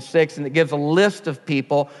 Corinthians 6, and it gives a list of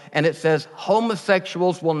people, and it says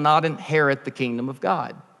homosexuals will not inherit the kingdom of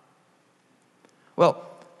God. Well,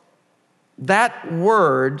 That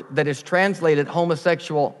word that is translated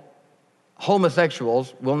homosexuals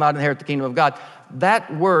will not inherit the kingdom of God,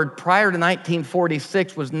 that word prior to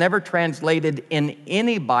 1946 was never translated in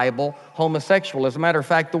any Bible homosexual. As a matter of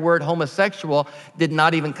fact, the word homosexual did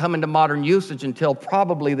not even come into modern usage until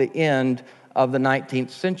probably the end of the 19th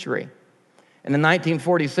century. And in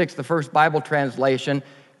 1946, the first Bible translation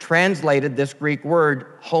translated this Greek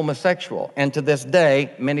word homosexual. And to this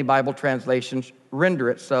day, many Bible translations render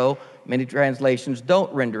it so. Many translations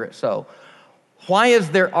don't render it so. Why is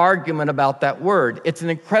there argument about that word? It's an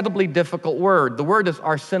incredibly difficult word. The word is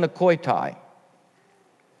arsenokoitai.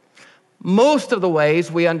 Most of the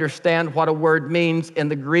ways we understand what a word means in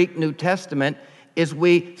the Greek New Testament is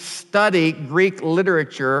we study Greek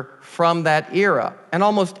literature from that era. And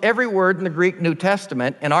almost every word in the Greek New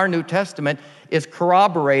Testament, in our New Testament, is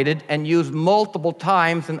corroborated and used multiple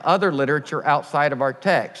times in other literature outside of our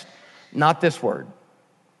text. Not this word.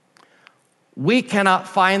 We cannot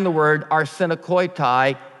find the word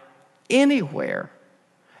arsenokoitai anywhere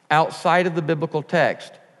outside of the biblical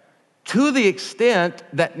text, to the extent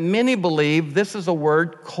that many believe this is a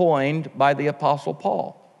word coined by the Apostle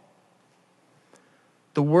Paul.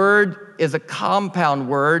 The word is a compound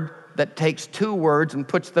word that takes two words and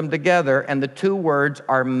puts them together, and the two words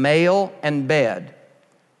are male and bed,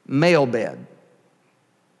 male bed.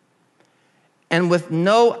 And with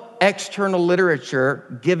no external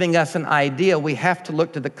literature giving us an idea, we have to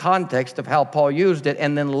look to the context of how Paul used it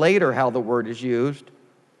and then later how the word is used.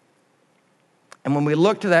 And when we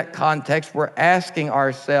look to that context, we're asking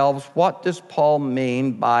ourselves, what does Paul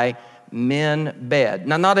mean by men bed?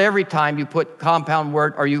 Now, not every time you put compound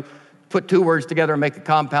word or you put two words together and make a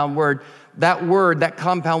compound word, that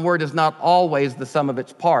compound word is not always the sum of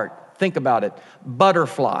its part. Think about it.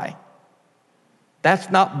 Butterfly.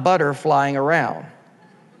 That's not butter flying around.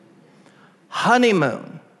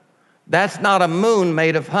 Honeymoon. That's not a moon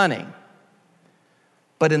made of honey.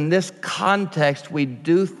 But in this context, we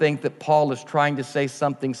do think that Paul is trying to say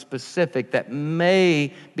something specific that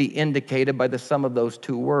may be indicated by the sum of those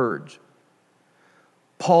two words.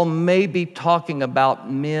 Paul may be talking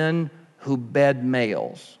about men who bed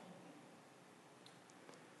males.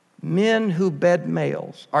 Men who bed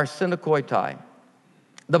males, arsenokoitai.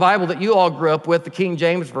 The Bible that you all grew up with, the King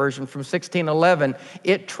James Version from 1611,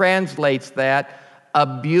 it translates that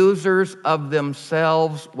abusers of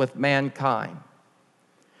themselves with mankind.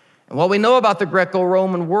 And what we know about the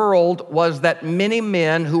Greco-Roman world was that many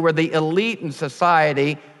men who were the elite in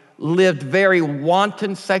society lived very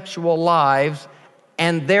wanton sexual lives,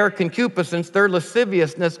 and their concupiscence, their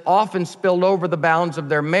lasciviousness, often spilled over the bounds of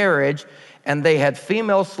their marriage. And they had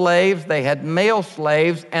female slaves, they had male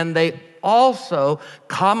slaves, and they also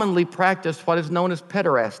commonly practiced what is known as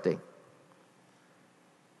pederasty.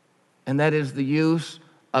 And that is the use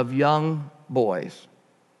of young boys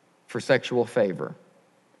for sexual favor.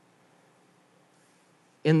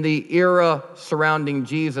 In the era surrounding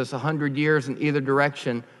Jesus, 100 years in either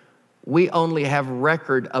direction, we only have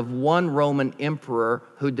record of one Roman emperor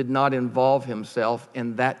who did not involve himself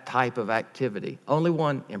in that type of activity. Only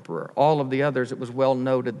one emperor. All of the others, it was well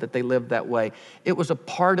noted that they lived that way. It was a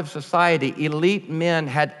part of society. Elite men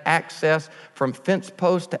had access from fence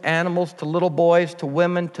posts to animals to little boys to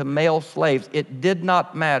women to male slaves. It did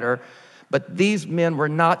not matter. But these men were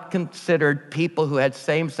not considered people who had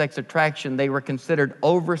same-sex attraction. They were considered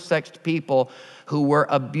oversexed people who were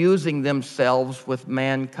abusing themselves with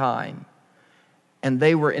mankind. And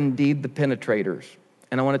they were indeed the penetrators.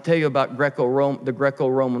 And I want to tell you about the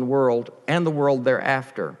Greco-Roman world and the world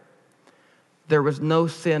thereafter. There was no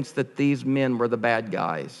sense that these men were the bad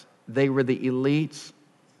guys. They were the elites,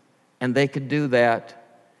 and they could do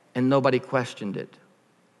that, and nobody questioned it.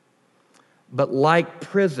 But like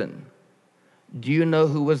prison, do you know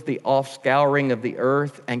who was the offscouring of the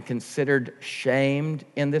earth and considered shamed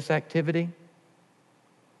in this activity?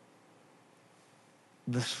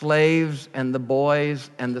 The slaves and the boys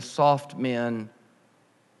and the soft men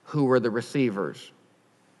who were the receivers.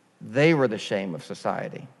 They were the shame of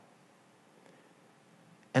society.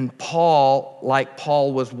 And Paul, like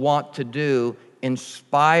Paul was wont to do,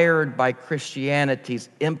 inspired by Christianity's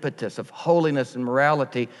impetus of holiness and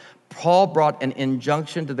morality, Paul brought an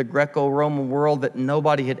injunction to the Greco-Roman world that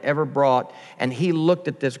nobody had ever brought, and he looked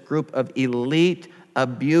at this group of elite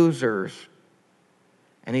abusers,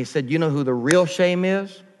 and he said, you know who the real shame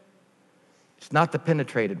is? It's not the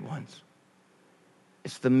penetrated ones.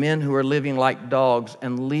 It's the men who are living like dogs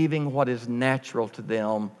and leaving what is natural to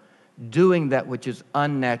them, doing that which is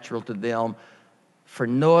unnatural to them for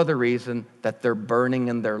no other reason that they're burning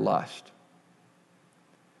in their lust.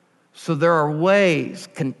 So there are ways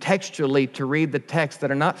contextually to read the text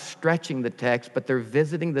that are not stretching the text, but they're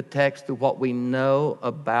visiting the text through what we know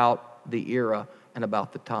about the era and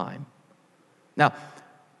about the time. Now,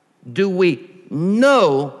 do we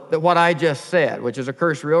know that what I just said, which is a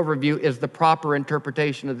cursory overview, is the proper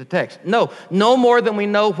interpretation of the text? No, no more than we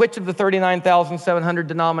know which of the 39,700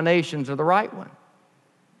 denominations are the right one.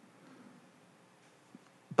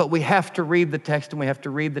 But we have to read the text, and we have to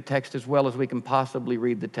read the text as well as we can possibly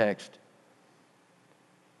read the text.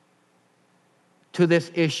 To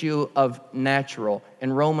this issue of natural.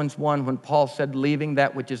 In Romans 1, when Paul said, leaving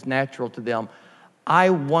that which is natural to them, I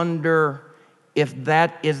wonder if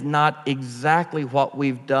that is not exactly what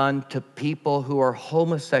we've done to people who are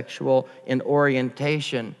homosexual in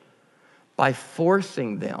orientation by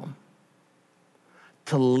forcing them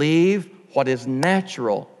to leave what is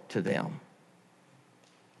natural to them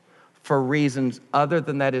for reasons other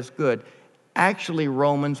than that is good. Actually,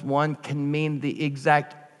 Romans 1 can mean the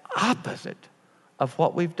exact opposite of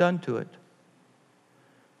what we've done to it.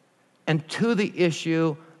 And to the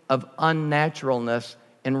issue of unnaturalness,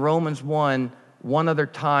 in Romans 1, one other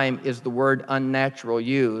time is the word unnatural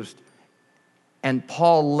used, and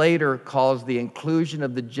Paul later calls the inclusion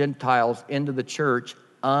of the Gentiles into the church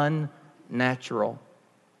unnatural.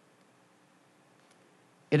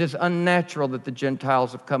 It is unnatural that the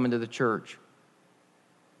Gentiles have come into the church.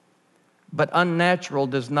 But unnatural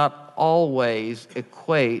does not always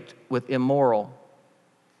equate with immoral.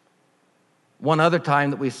 One other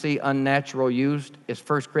time that we see unnatural used is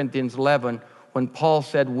 1 Corinthians 11, when Paul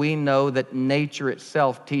said, we know that nature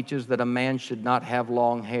itself teaches that a man should not have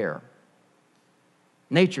long hair.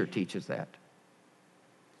 Nature teaches that.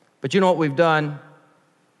 But you know what we've done?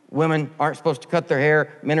 Women aren't supposed to cut their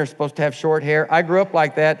hair. Men are supposed to have short hair. I grew up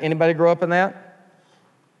like that. Anybody grow up in that?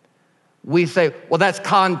 We say, well, that's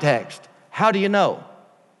context. How do you know?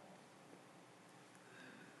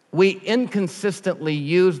 We inconsistently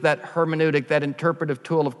use that hermeneutic, that interpretive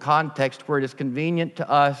tool of context, where it is convenient to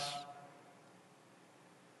us.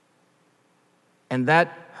 And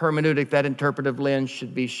that hermeneutic, that interpretive lens,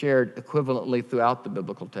 should be shared equivalently throughout the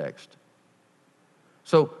biblical text.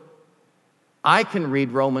 So I can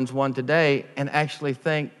read Romans 1 today and actually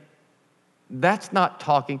think that's not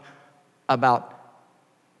talking about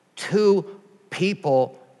two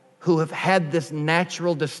people who have had this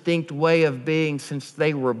natural, distinct way of being since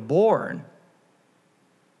they were born,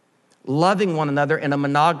 loving one another in a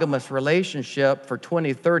monogamous relationship for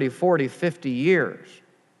 20, 30, 40, 50 years.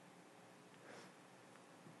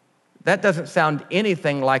 That doesn't sound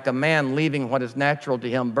anything like a man leaving what is natural to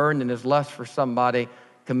him, burned in his lust for somebody,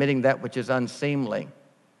 committing that which is unseemly.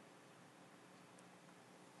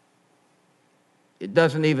 It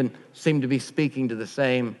doesn't even seem to be speaking to the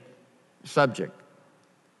same subject.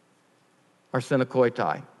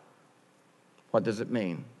 Arsenokoitai. What does it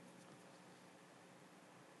mean?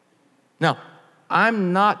 Now,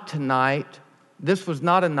 I'm not tonight, this was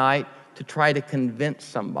not a night to try to convince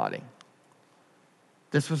somebody.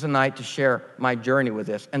 This was a night to share my journey with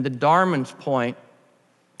this. And to Darman's point,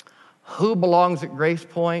 who belongs at Grace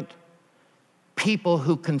Point? People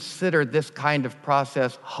who consider this kind of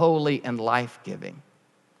process holy and life-giving.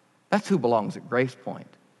 That's who belongs at Grace Point.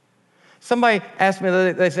 Somebody asked me the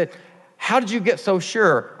other day, they said, how did you get so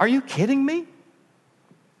sure? Are you kidding me?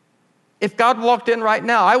 If God walked in right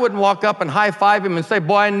now, I wouldn't walk up and high-five him and say,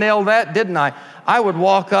 boy, I nailed that, didn't I? I would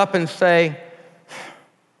walk up and say,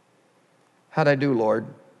 how'd I do, Lord?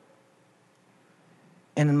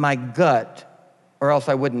 And in my gut, or else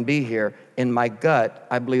I wouldn't be here, in my gut,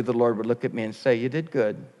 I believe the Lord would look at me and say, you did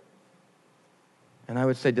good. And I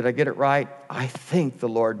would say, did I get it right? I think the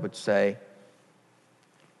Lord would say,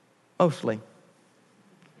 mostly.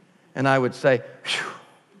 And I would say, phew.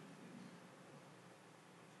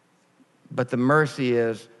 But the mercy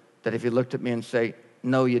is that if he looked at me and say,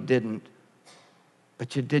 no, you didn't,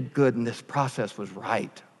 but you did good and this process was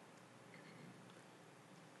right.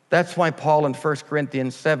 That's why Paul in 1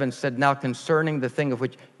 Corinthians 7 said, now concerning the thing of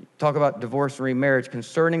which, talk about divorce and remarriage,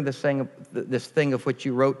 concerning this thing of which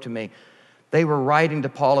you wrote to me. They were writing to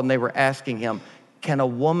Paul and they were asking him, can a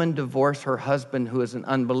woman divorce her husband who is an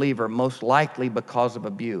unbeliever? Most likely because of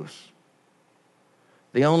abuse.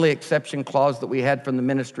 The only exception clause that we had from the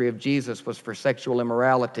ministry of Jesus was for sexual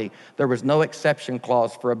immorality. There was no exception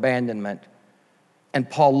clause for abandonment. And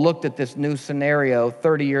Paul looked at this new scenario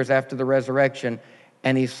 30 years after the resurrection,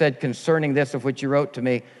 and he said, concerning this of which you wrote to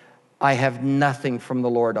me, I have nothing from the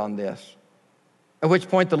Lord on this. At which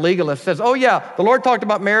point the legalist says, oh yeah, the Lord talked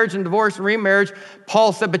about marriage and divorce and remarriage.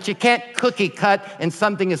 Paul said, but you can't cookie cut in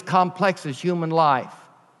something as complex as human life.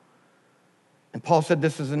 And Paul said,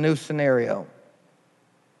 this is a new scenario.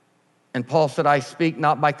 And Paul said, I speak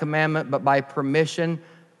not by commandment, but by permission,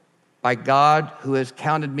 by God who has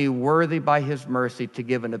counted me worthy by his mercy to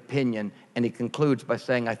give an opinion. And he concludes by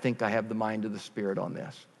saying, I think I have the mind of the Spirit on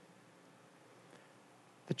this.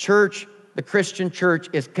 The church, the Christian church,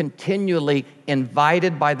 is continually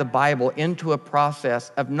invited by the Bible into a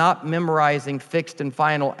process of not memorizing fixed and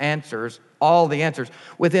final answers, all the answers.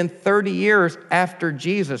 Within 30 years after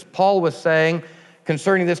Jesus, Paul was saying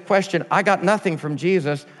concerning this question, I got nothing from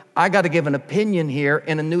Jesus. I got to give an opinion here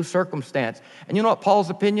in a new circumstance. And you know what Paul's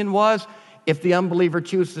opinion was? If the unbeliever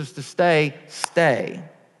chooses to stay, stay.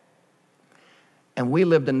 And we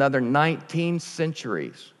lived another 19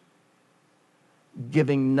 centuries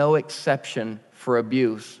giving no exception for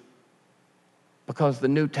abuse, because the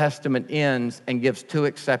New Testament ends and gives two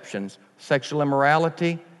exceptions: sexual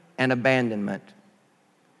immorality and abandonment.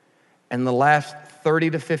 And the last 30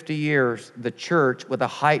 to 50 years, the church, with a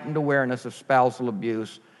heightened awareness of spousal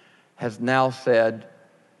abuse, has now said,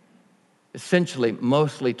 essentially,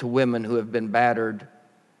 mostly to women who have been battered,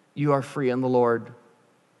 you are free in the Lord.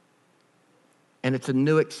 And it's a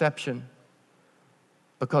new exception,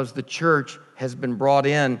 because the church has been brought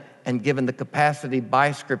in and given the capacity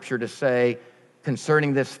by Scripture to say,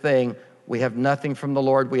 concerning this thing, we have nothing from the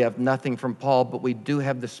Lord, we have nothing from Paul, but we do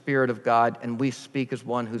have the Spirit of God, and we speak as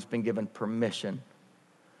one who's been given permission.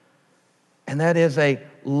 And that is a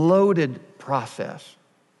loaded process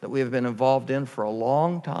that we have been involved in for a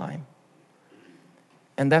long time.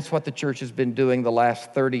 And that's what the church has been doing the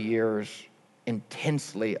last 30 years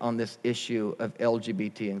intensely on this issue of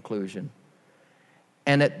LGBT inclusion.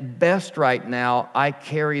 And at best right now, I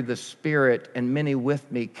carry the spirit, and many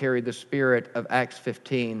with me carry the spirit of Acts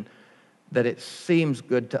 15, that it seems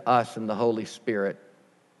good to us in the Holy Spirit.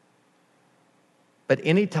 But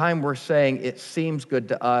anytime we're saying it seems good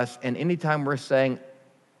to us, and anytime we're saying,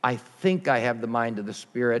 I think I have the mind of the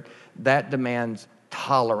Spirit, that demands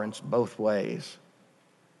tolerance both ways.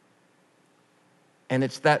 And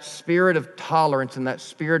it's that spirit of tolerance and that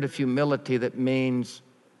spirit of humility that means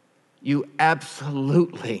you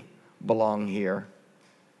absolutely belong here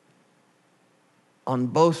on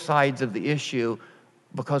both sides of the issue,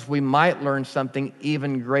 because we might learn something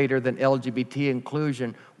even greater than LGBT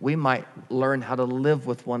inclusion. We might learn how to live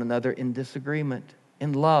with one another in disagreement,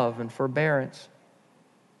 in love and forbearance.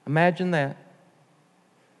 Imagine that.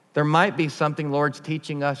 There might be something Lord's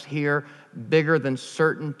teaching us here bigger than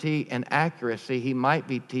certainty and accuracy. He might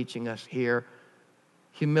be teaching us here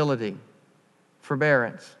humility,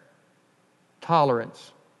 forbearance,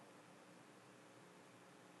 tolerance.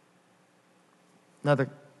 Another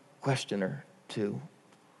question or two.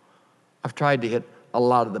 I've tried to hit a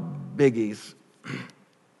lot of the biggies.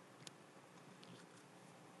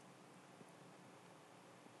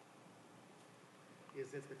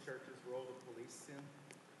 Is it the church's role to police sin?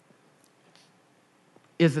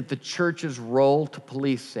 Is it the church's role to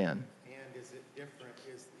police sin? And is it different?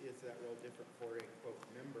 Is that role different for a, quote,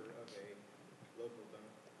 member of a local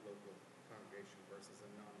congregation versus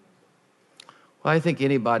a non-member? Well, I think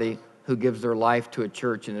anybody who gives their life to a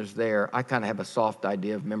church and is there, I kind of have a soft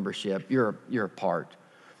idea of membership. You're a part.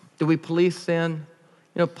 Do we police sin?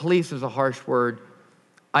 You know, police is a harsh word.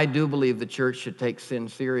 I do believe the church should take sin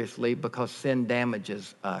seriously, because sin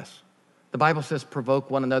damages us. The Bible says, provoke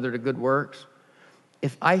one another to good works.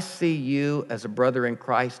 If I see you as a brother in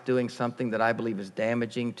Christ doing something that I believe is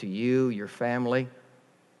damaging to you, your family,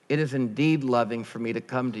 it is indeed loving for me to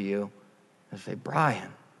come to you and say,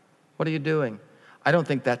 Brian, what are you doing? I don't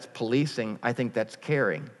think that's policing. I think that's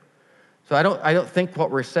caring. So I don't think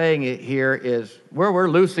what we're saying here is we're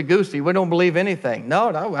loosey-goosey. We don't believe anything.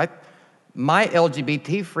 No, my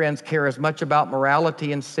LGBT friends care as much about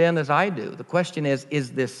morality and sin as I do. The question is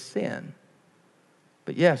this sin?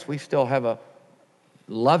 But yes, we still have a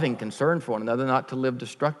loving concern for one another, not to live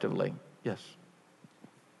destructively. Yes.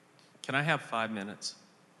 Can I have 5 minutes?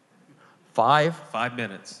 5? 5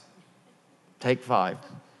 minutes. Take 5.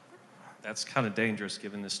 That's kind of dangerous,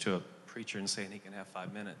 giving this to a preacher and saying he can have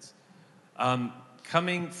 5 minutes.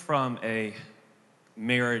 Coming from a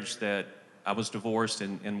marriage that I was divorced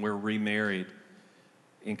and we're remarried,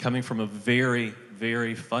 and coming from a very,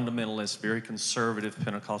 very fundamentalist, very conservative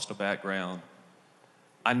Pentecostal background,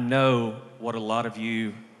 I know what a lot of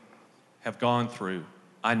you have gone through.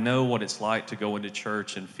 I know what it's like to go into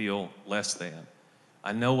church and feel less than.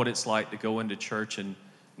 I know what it's like to go into church and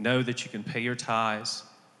know that you can pay your tithes,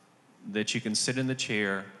 that you can sit in the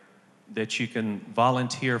chair, that you can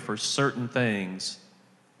volunteer for certain things,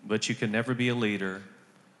 but you can never be a leader,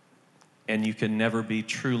 and you can never be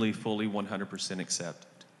truly, fully, 100% accepted.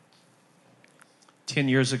 10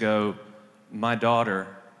 years ago, my daughter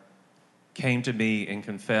came to me and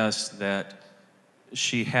confessed that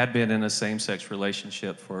she had been in a same-sex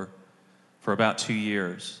relationship for about 2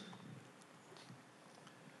 years.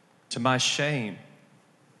 To my shame,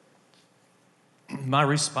 my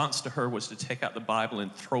response to her was to take out the Bible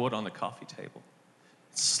and throw it on the coffee table.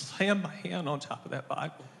 Slam my hand on top of that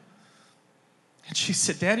Bible. And she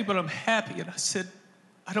said, "Daddy, but I'm happy." And I said,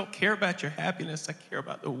 "I don't care about your happiness. I care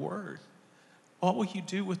about the Word. What will you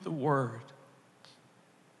do with the Word?"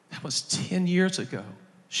 That was 10 years ago.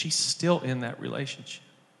 She's still in that relationship.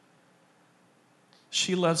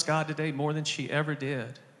 She loves God today more than she ever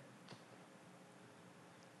did.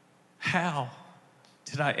 How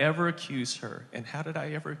did I ever accuse her? And how did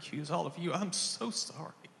I ever accuse all of you? I'm so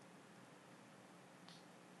sorry.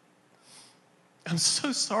 I'm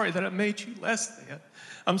so sorry that I made you less than.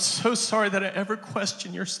 I'm so sorry that I ever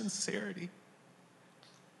questioned your sincerity.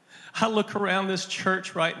 I look around this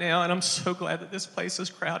church right now, and I'm so glad that this place is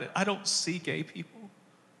crowded. I don't see gay people.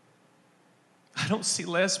 I don't see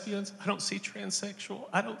lesbians. I don't see transsexual.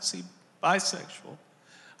 I don't see bisexual.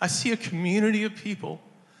 I see a community of people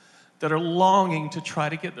that are longing to try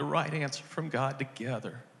to get the right answer from God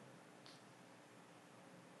together.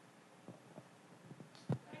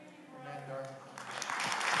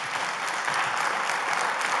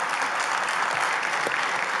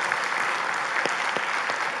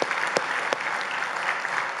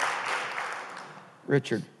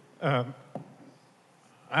 Richard.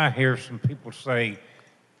 I hear some people say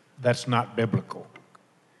that's not biblical.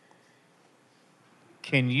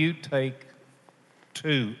 Can you take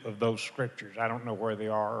two of those scriptures? I don't know where they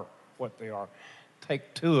are or what they are.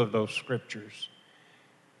 Take two of those scriptures,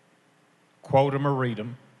 quote them or read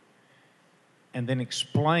them, and then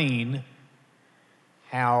explain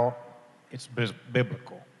how it's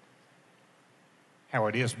biblical, how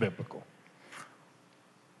it is biblical.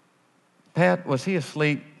 Pat, was he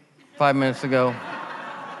asleep 5 minutes ago?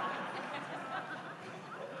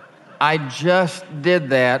 I just did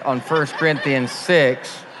that on 1 Corinthians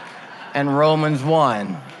 6 and Romans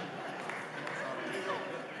 1.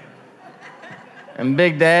 And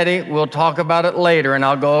Big Daddy, we'll talk about it later and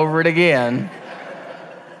I'll go over it again.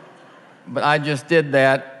 But I just did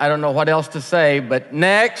that. I don't know what else to say, but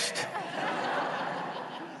next.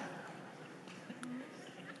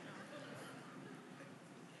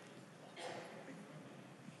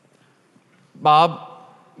 Bob,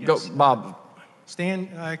 go, Bob.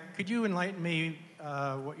 Stan, could you enlighten me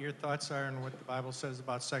what your thoughts are and what the Bible says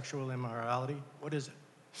about sexual immorality? What is it?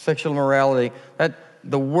 Sexual immorality.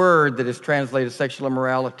 The word that is translated sexual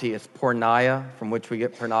immorality is porneia, from which we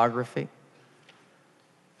get pornography.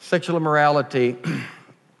 Sexual immorality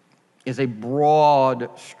is a broad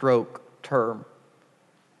stroke term.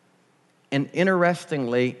 And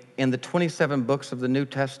interestingly, in the 27 books of the New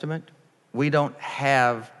Testament, we don't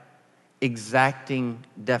have exacting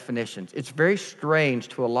definitions. It's very strange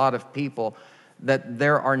to a lot of people that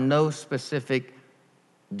there are no specific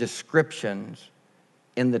descriptions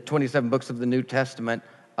in the 27 books of the New Testament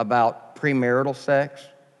about premarital sex,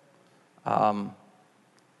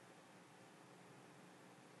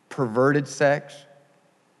 perverted sex.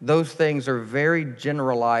 Those things are very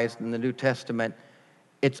generalized in the New Testament.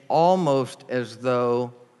 It's almost as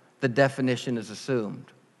though the definition is assumed.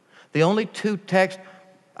 The only two texts,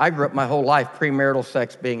 I grew up my whole life premarital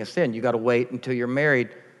sex being a sin. You got to wait until you're married.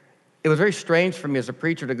 It was very strange for me as a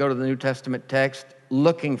preacher to go to the New Testament text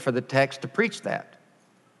looking for the text to preach that,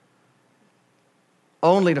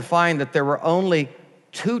 only to find that there were only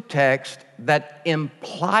two texts that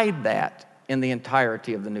implied that in the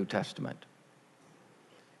entirety of the New Testament.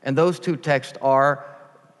 And those two texts are,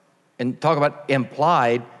 and talk about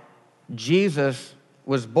implied, Jesus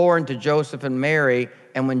was born to Joseph and Mary,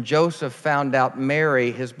 and when Joseph found out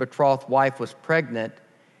Mary, his betrothed wife, was pregnant,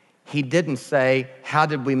 he didn't say, "How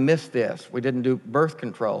did we miss this? We didn't do birth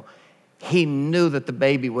control." He knew that the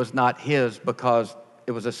baby was not his because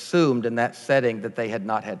it was assumed in that setting that they had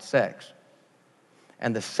not had sex.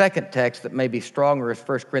 And the second text that may be stronger is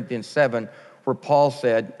 1 Corinthians 7, where Paul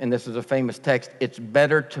said, and this is a famous text, it's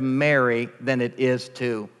better to marry than it is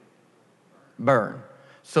to burn.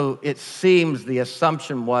 So it seems the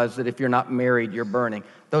assumption was that if you're not married, you're burning.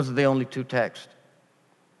 Those are the only two texts.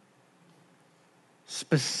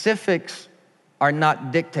 Specifics are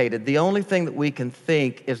not dictated. The only thing that we can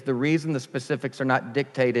think is the reason the specifics are not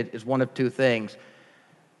dictated is one of two things.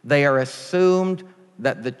 They are assumed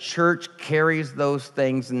that the church carries those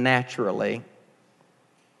things naturally,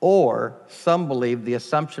 or some believe the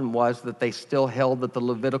assumption was that they still held that the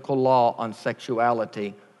Levitical law on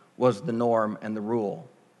sexuality was the norm and the rule.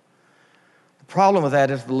 The problem with that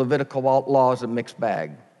is the Levitical law is a mixed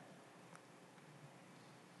bag.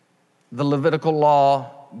 The Levitical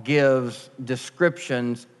law gives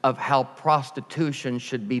descriptions of how prostitution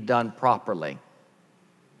should be done properly.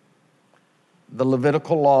 The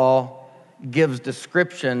Levitical law gives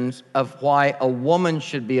descriptions of why a woman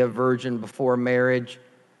should be a virgin before marriage,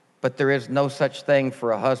 but there is no such thing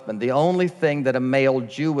for a husband. The only thing that a male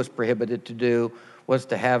Jew was prohibited to do was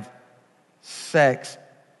to have sex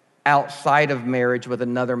outside of marriage with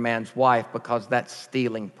another man's wife, because that's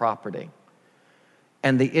stealing property.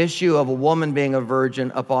 And the issue of a woman being a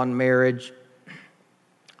virgin upon marriage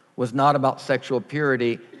was not about sexual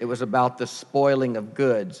purity, it was about the spoiling of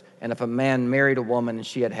goods. And if a man married a woman and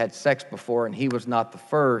she had had sex before and he was not the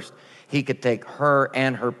first, he could take her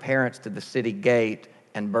and her parents to the city gate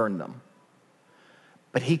and burn them.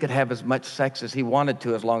 But he could have as much sex as he wanted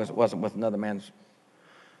to, as long as it wasn't with another man's.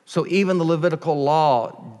 So even the Levitical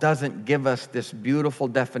law doesn't give us this beautiful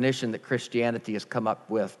definition that Christianity has come up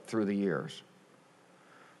with through the years.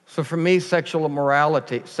 So for me, sexual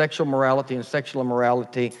morality and sexual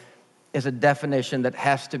immorality is a definition that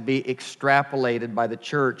has to be extrapolated by the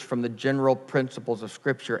church from the general principles of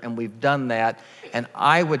Scripture, and we've done that. And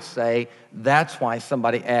I would say that's why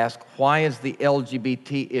somebody asked, why is the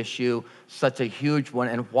LGBT issue such a huge one,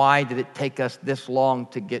 and why did it take us this long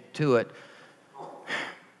to get to it?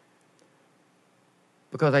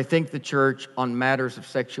 Because I think the church, on matters of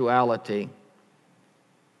sexuality,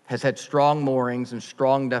 has had strong moorings and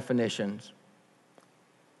strong definitions.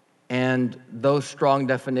 And those strong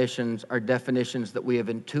definitions are definitions that we have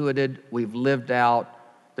intuited, we've lived out,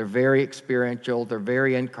 they're very experiential, they're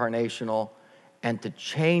very incarnational, and to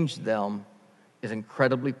change them is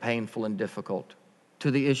incredibly painful and difficult.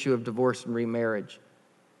 To the issue of divorce and remarriage,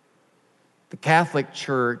 the Catholic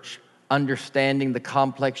Church, understanding the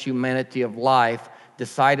complex humanity of life,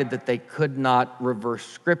 decided that they could not reverse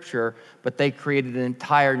Scripture, but they created an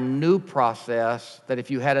entire new process that if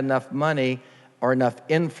you had enough money or enough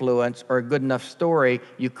influence or a good enough story,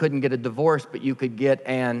 you couldn't get a divorce, but you could get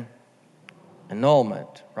an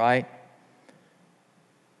annulment, right?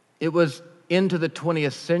 It was into the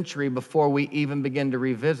 20th century before we even begin to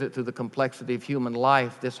revisit, through the complexity of human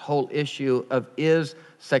life, this whole issue of, is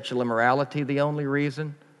sexual immorality the only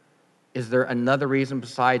reason? Is there another reason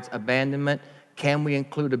besides abandonment? Can we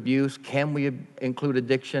include abuse? Can we include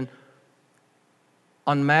addiction?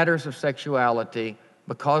 On matters of sexuality,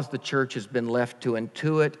 because the church has been left to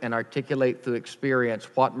intuit and articulate through experience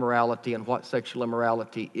what morality and what sexual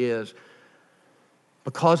immorality is,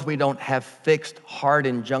 because we don't have fixed, hard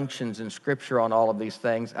injunctions in Scripture on all of these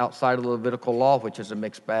things outside of the Levitical law, which is a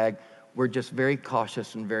mixed bag, we're just very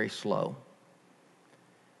cautious and very slow.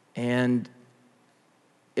 And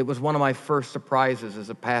it was one of my first surprises as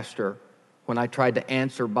a pastor when I tried to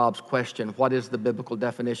answer Bob's question, what is the biblical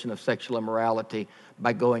definition of sexual immorality,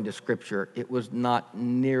 by going to Scripture. It was not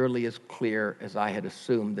nearly as clear as I had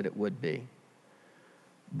assumed that it would be.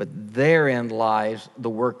 But therein lies the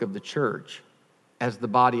work of the church as the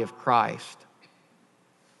body of Christ,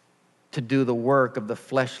 to do the work of the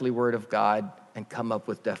fleshly Word of God and come up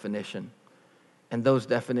with definition. And those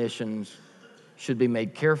definitions should be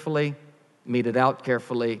made carefully, meted out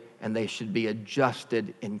carefully, and they should be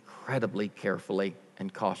adjusted incredibly carefully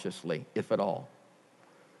and cautiously, if at all.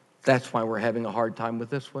 That's why we're having a hard time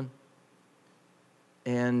with this one.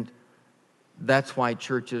 And that's why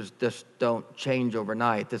churches just don't change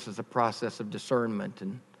overnight. This is a process of discernment,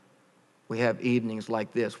 and we have evenings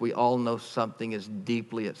like this. We all know something is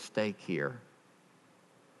deeply at stake here.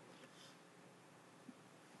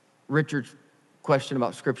 Richard's question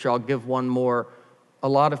about Scripture, I'll give one more. A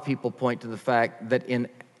lot of people point to the fact that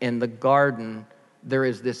in the garden, there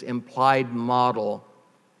is this implied model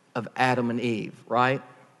of Adam and Eve, right?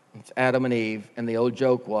 It's Adam and Eve, and the old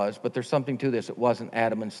joke was, but there's something to this, it wasn't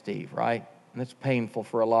Adam and Steve, right? And it's painful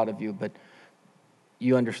for a lot of you, but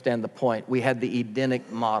you understand the point. We had the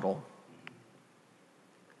Edenic model.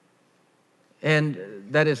 And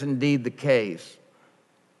that is indeed the case.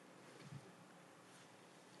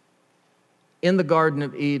 In the Garden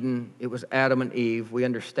of Eden, it was Adam and Eve. We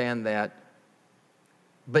understand that.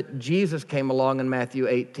 But Jesus came along in Matthew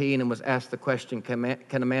 18 and was asked the question,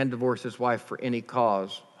 can a man divorce his wife for any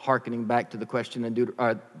cause? Hearkening back to the question in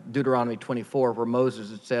Deuteronomy 24, where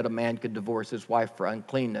Moses had said a man could divorce his wife for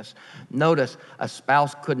uncleanness. Notice, a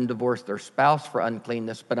spouse couldn't divorce their spouse for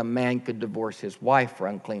uncleanness, but a man could divorce his wife for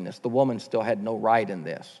uncleanness. The woman still had no right in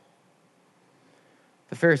this.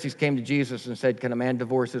 The Pharisees came to Jesus and said, can a man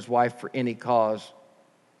divorce his wife for any cause?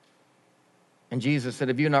 And Jesus said,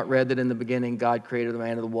 have you not read that in the beginning God created the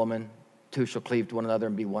man and the woman? Two shall cleave to one another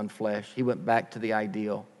and be one flesh. He went back to the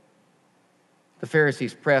ideal. The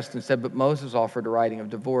Pharisees pressed and said, but Moses offered a writing of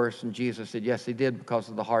divorce. And Jesus said, yes, he did because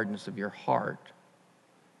of the hardness of your heart.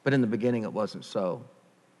 But in the beginning it wasn't so.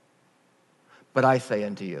 But I say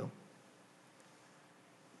unto you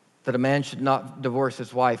that a man should not divorce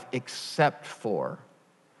his wife except for,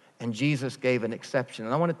 and Jesus gave an exception.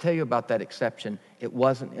 And I want to tell you about that exception. It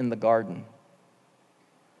wasn't in the garden.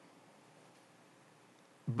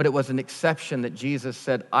 But it was an exception that Jesus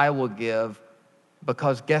said, I will give,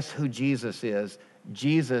 because guess who Jesus is?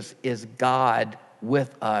 Jesus is God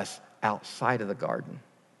with us outside of the garden.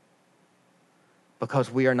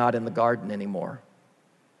 Because we are not in the garden anymore.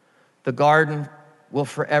 The garden will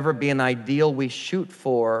forever be an ideal we shoot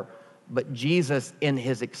for, but Jesus, in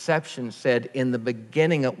his exception, said, in the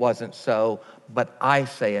beginning it wasn't so, but I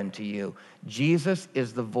say unto you. Jesus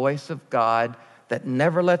is the voice of God that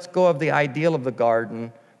never lets go of the ideal of the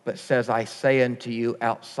garden, but says, I say unto you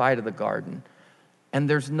outside of the garden. And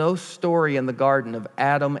there's no story in the garden of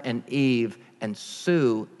Adam and Eve and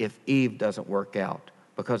Sue if Eve doesn't work out,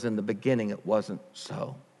 because in the beginning it wasn't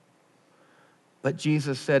so. But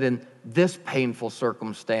Jesus said, in this painful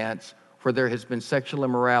circumstance where there has been sexual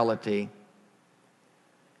immorality,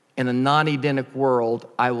 in a non-Edenic world,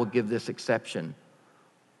 I will give this exception.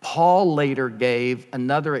 Paul later gave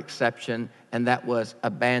another exception, and that was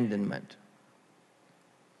abandonment.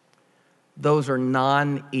 Those are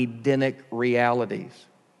non-Edenic realities.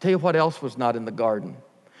 Tell you what else was not in the garden.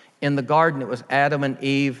 In the garden, it was Adam and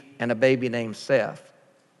Eve and a baby named Seth.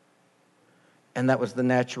 And that was the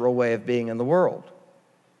natural way of being in the world.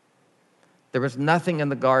 There was nothing in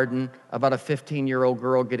the garden about a 15-year-old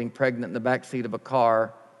girl getting pregnant in the backseat of a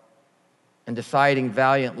car and deciding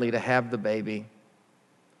valiantly to have the baby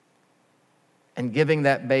and giving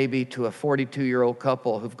that baby to a 42-year-old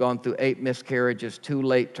couple who've gone through 8 miscarriages, 2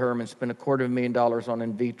 late term, and spent $250,000 on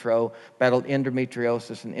in vitro, battled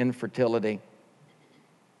endometriosis and infertility.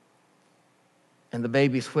 And the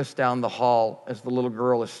baby's whisked down the hall as the little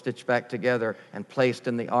girl is stitched back together and placed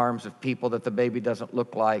in the arms of people that the baby doesn't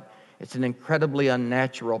look like. It's an incredibly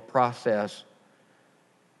unnatural process,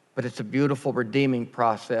 but it's a beautiful, redeeming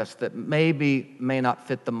process that maybe may not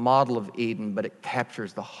fit the model of Eden, but it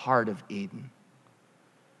captures the heart of Eden.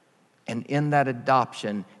 And in that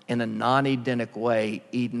adoption, in a non-Edenic way,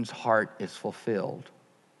 Eden's heart is fulfilled.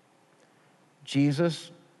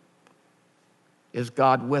 Jesus is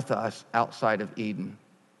God with us outside of Eden.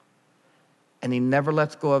 And he never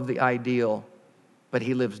lets go of the ideal, but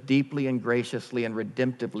he lives deeply and graciously and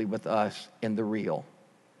redemptively with us in the real.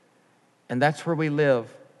 And that's where we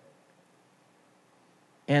live.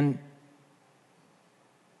 And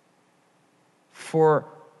for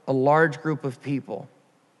a large group of people,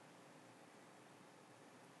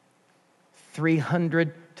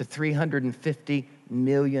 300 to 350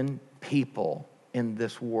 million people in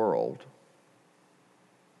this world,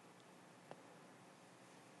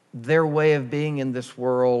 their way of being in this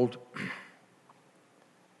world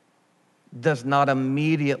does not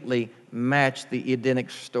immediately match the Edenic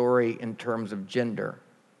story in terms of gender.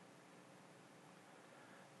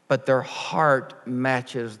 But their heart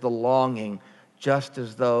matches the longing, just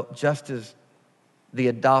as the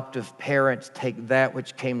adoptive parents take that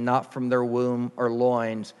which came not from their womb or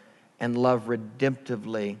loins and love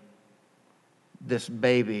redemptively this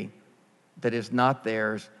baby that is not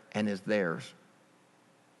theirs and is theirs.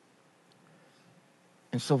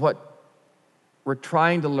 And so what we're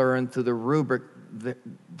trying to learn through the rubric, the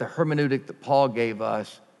hermeneutic that Paul gave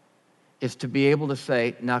us, is to be able to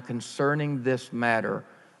say, now concerning this matter,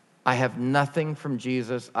 I have nothing from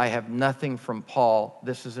Jesus, I have nothing from Paul.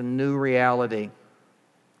 This is a new reality.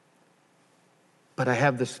 But I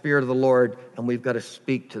have the Spirit of the Lord, and we've got to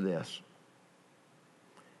speak to this.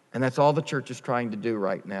 And that's all the church is trying to do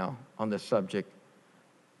right now on this subject.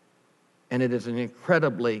 And it is an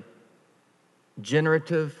incredibly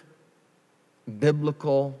generative,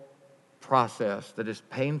 biblical process that is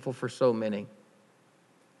painful for so many.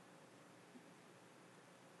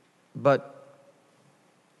 But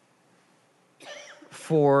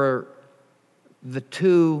for the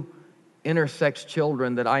 2 intersex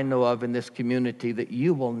children that I know of in this community that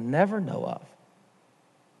you will never know of,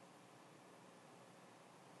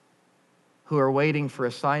 who are waiting for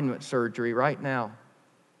assignment surgery right now,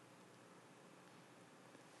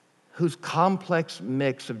 whose complex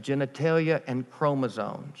mix of genitalia and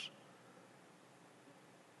chromosomes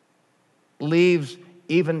leaves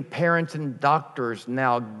even parents and doctors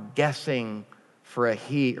now guessing for a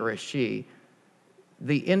he or a she.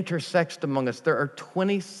 The intersexed among us, there are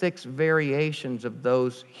 26 variations of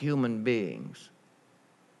those human beings.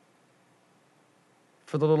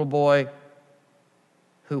 For the little boy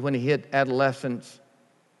who, when he hit adolescence,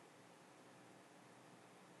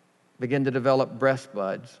 begin to develop breast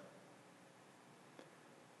buds.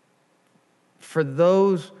 For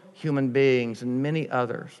those human beings and many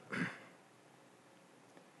others,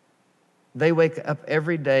 they wake up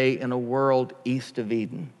every day in a world east of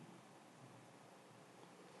Eden.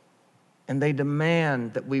 And they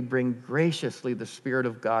demand that we bring graciously the Spirit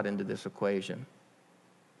of God into this equation.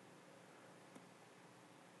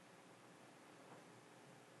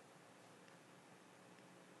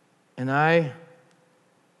 And I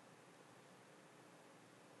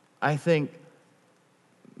think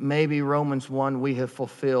maybe Romans 1 we have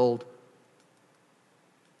fulfilled,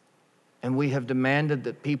 and we have demanded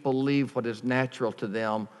that people leave what is natural to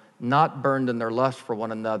them, not burned in their lust for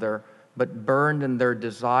one another, but burned in their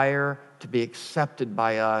desire to be accepted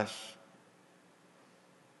by us.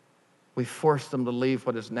 We force them to leave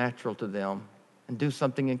what is natural to them and do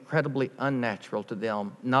something incredibly unnatural to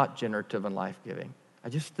them, not generative and life-giving. I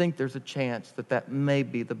just think there's a chance that that may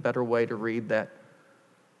be the better way to read that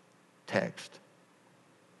text.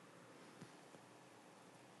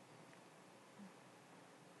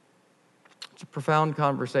 It's a profound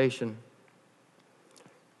conversation.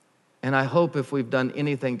 And I hope if we've done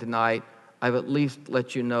anything tonight, I've at least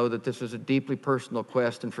let you know that this is a deeply personal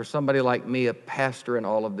quest. And for somebody like me, a pastor in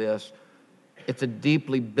all of this, it's a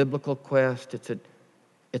deeply biblical quest. It's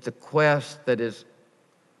a quest that is,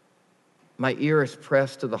 my ear is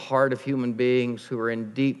pressed to the heart of human beings who are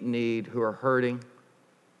in deep need, who are hurting.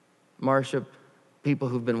 Marcia, people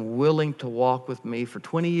who've been willing to walk with me for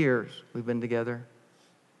 20 years, we've been together.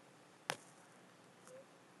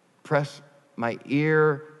 Press my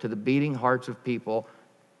ear to the beating hearts of people,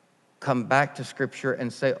 come back to Scripture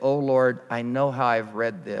and say, oh Lord, I know how I've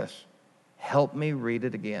read this. Help me read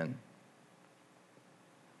it again.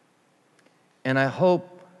 And I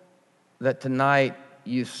hope that tonight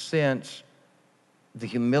you sense the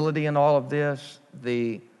humility in all of this,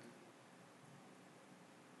 the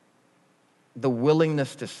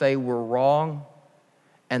willingness to say we're wrong,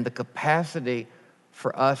 and the capacity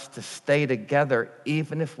for us to stay together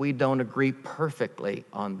even if we don't agree perfectly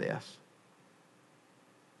on this.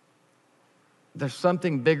 There's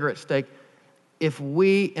something bigger at stake. If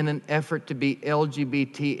we, in an effort to be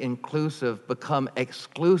LGBT inclusive, become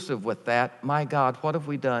exclusive with that, my God, what have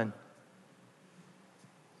we done?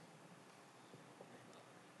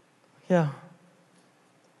 Yeah.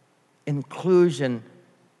 Inclusion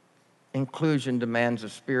demands a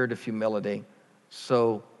spirit of humility.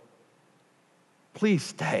 So please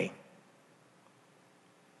stay.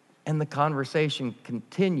 And the conversation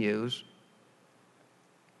continues,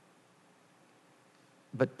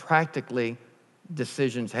 but practically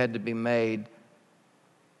decisions had to be made,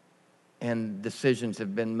 and decisions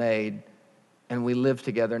have been made, and we live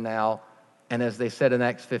together now. And as they said in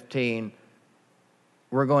Acts 15,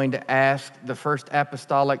 we're going to ask the first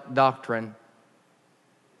apostolic doctrine.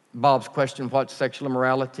 Bob's question, what's sexual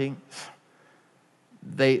immorality?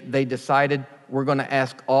 They decided we're going to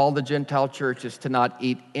ask all the Gentile churches to not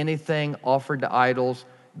eat anything offered to idols,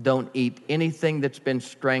 don't eat anything that's been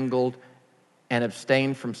strangled, and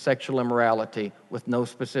abstain from sexual immorality with no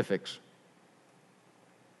specifics.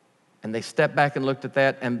 And they stepped back and looked at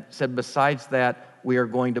that and said, besides that, we are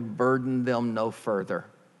going to burden them no further.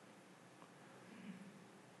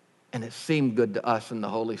 And it seemed good to us in the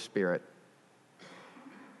Holy Spirit.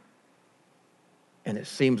 And it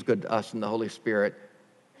seems good to us in the Holy Spirit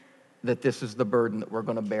that this is the burden that we're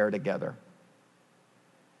going to bear together.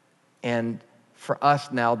 And for us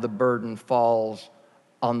now, the burden falls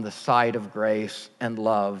on the side of grace and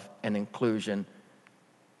love and inclusion.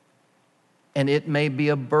 And it may be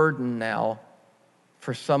a burden now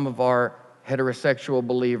for some of our heterosexual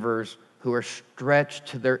believers who are stretched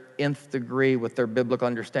to their nth degree with their biblical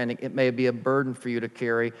understanding. It may be a burden for you to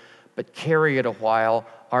carry, but carry it a while.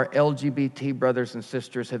 Our LGBT brothers and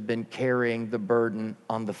sisters have been carrying the burden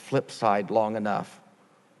on the flip side long enough.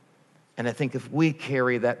 And I think if we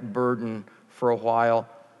carry that burden for a while,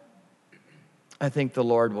 I think the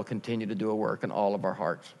Lord will continue to do a work in all of our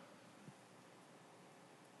hearts.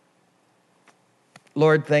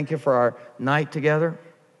 Lord, thank you for our night together.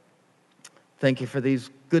 Thank you for these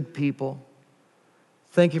good people.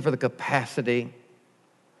 Thank you for the capacity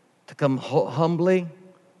to come humbly,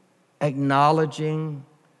 acknowledging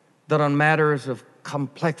that on matters of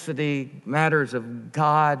complexity, matters of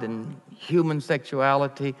God and human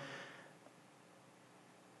sexuality,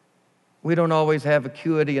 we don't always have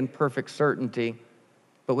acuity and perfect certainty,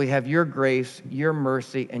 but we have your grace, your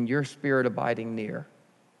mercy, and your Spirit abiding near.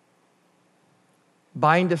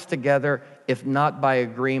 Bind us together, if not by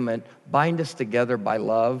agreement, bind us together by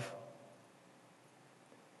love.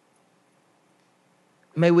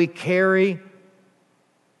 May we carry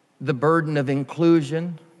the burden of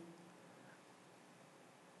inclusion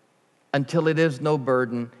until it is no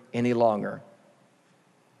burden any longer.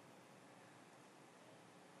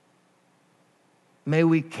 May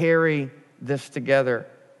we carry this together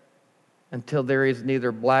until there is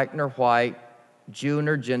neither black nor white, Jew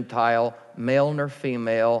nor Gentile, male nor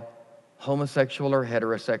female, homosexual or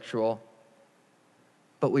heterosexual,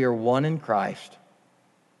 but we are one in Christ.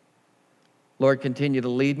 Lord, continue to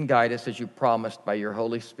lead and guide us as you promised by your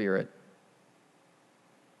Holy Spirit.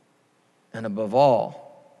 And above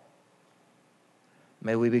all,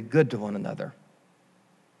 may we be good to one another.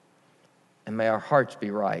 And may our hearts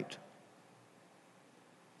be right.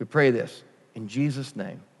 We pray this in Jesus'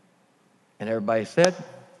 name. And everybody said,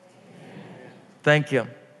 amen. Thank you.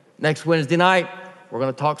 Next Wednesday night, we're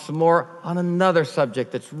going to talk some more on another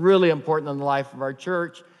subject that's really important in the life of our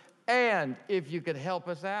church. And if you could help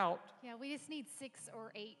us out. Yeah, we just need 6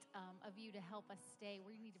 or 8 of you to help us stay.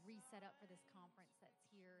 We need to reset up for this conference that's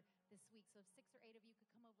here this week. So if 6 or 8 of you could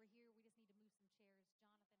come over here, we just need to move some chairs.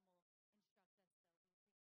 Jonathan.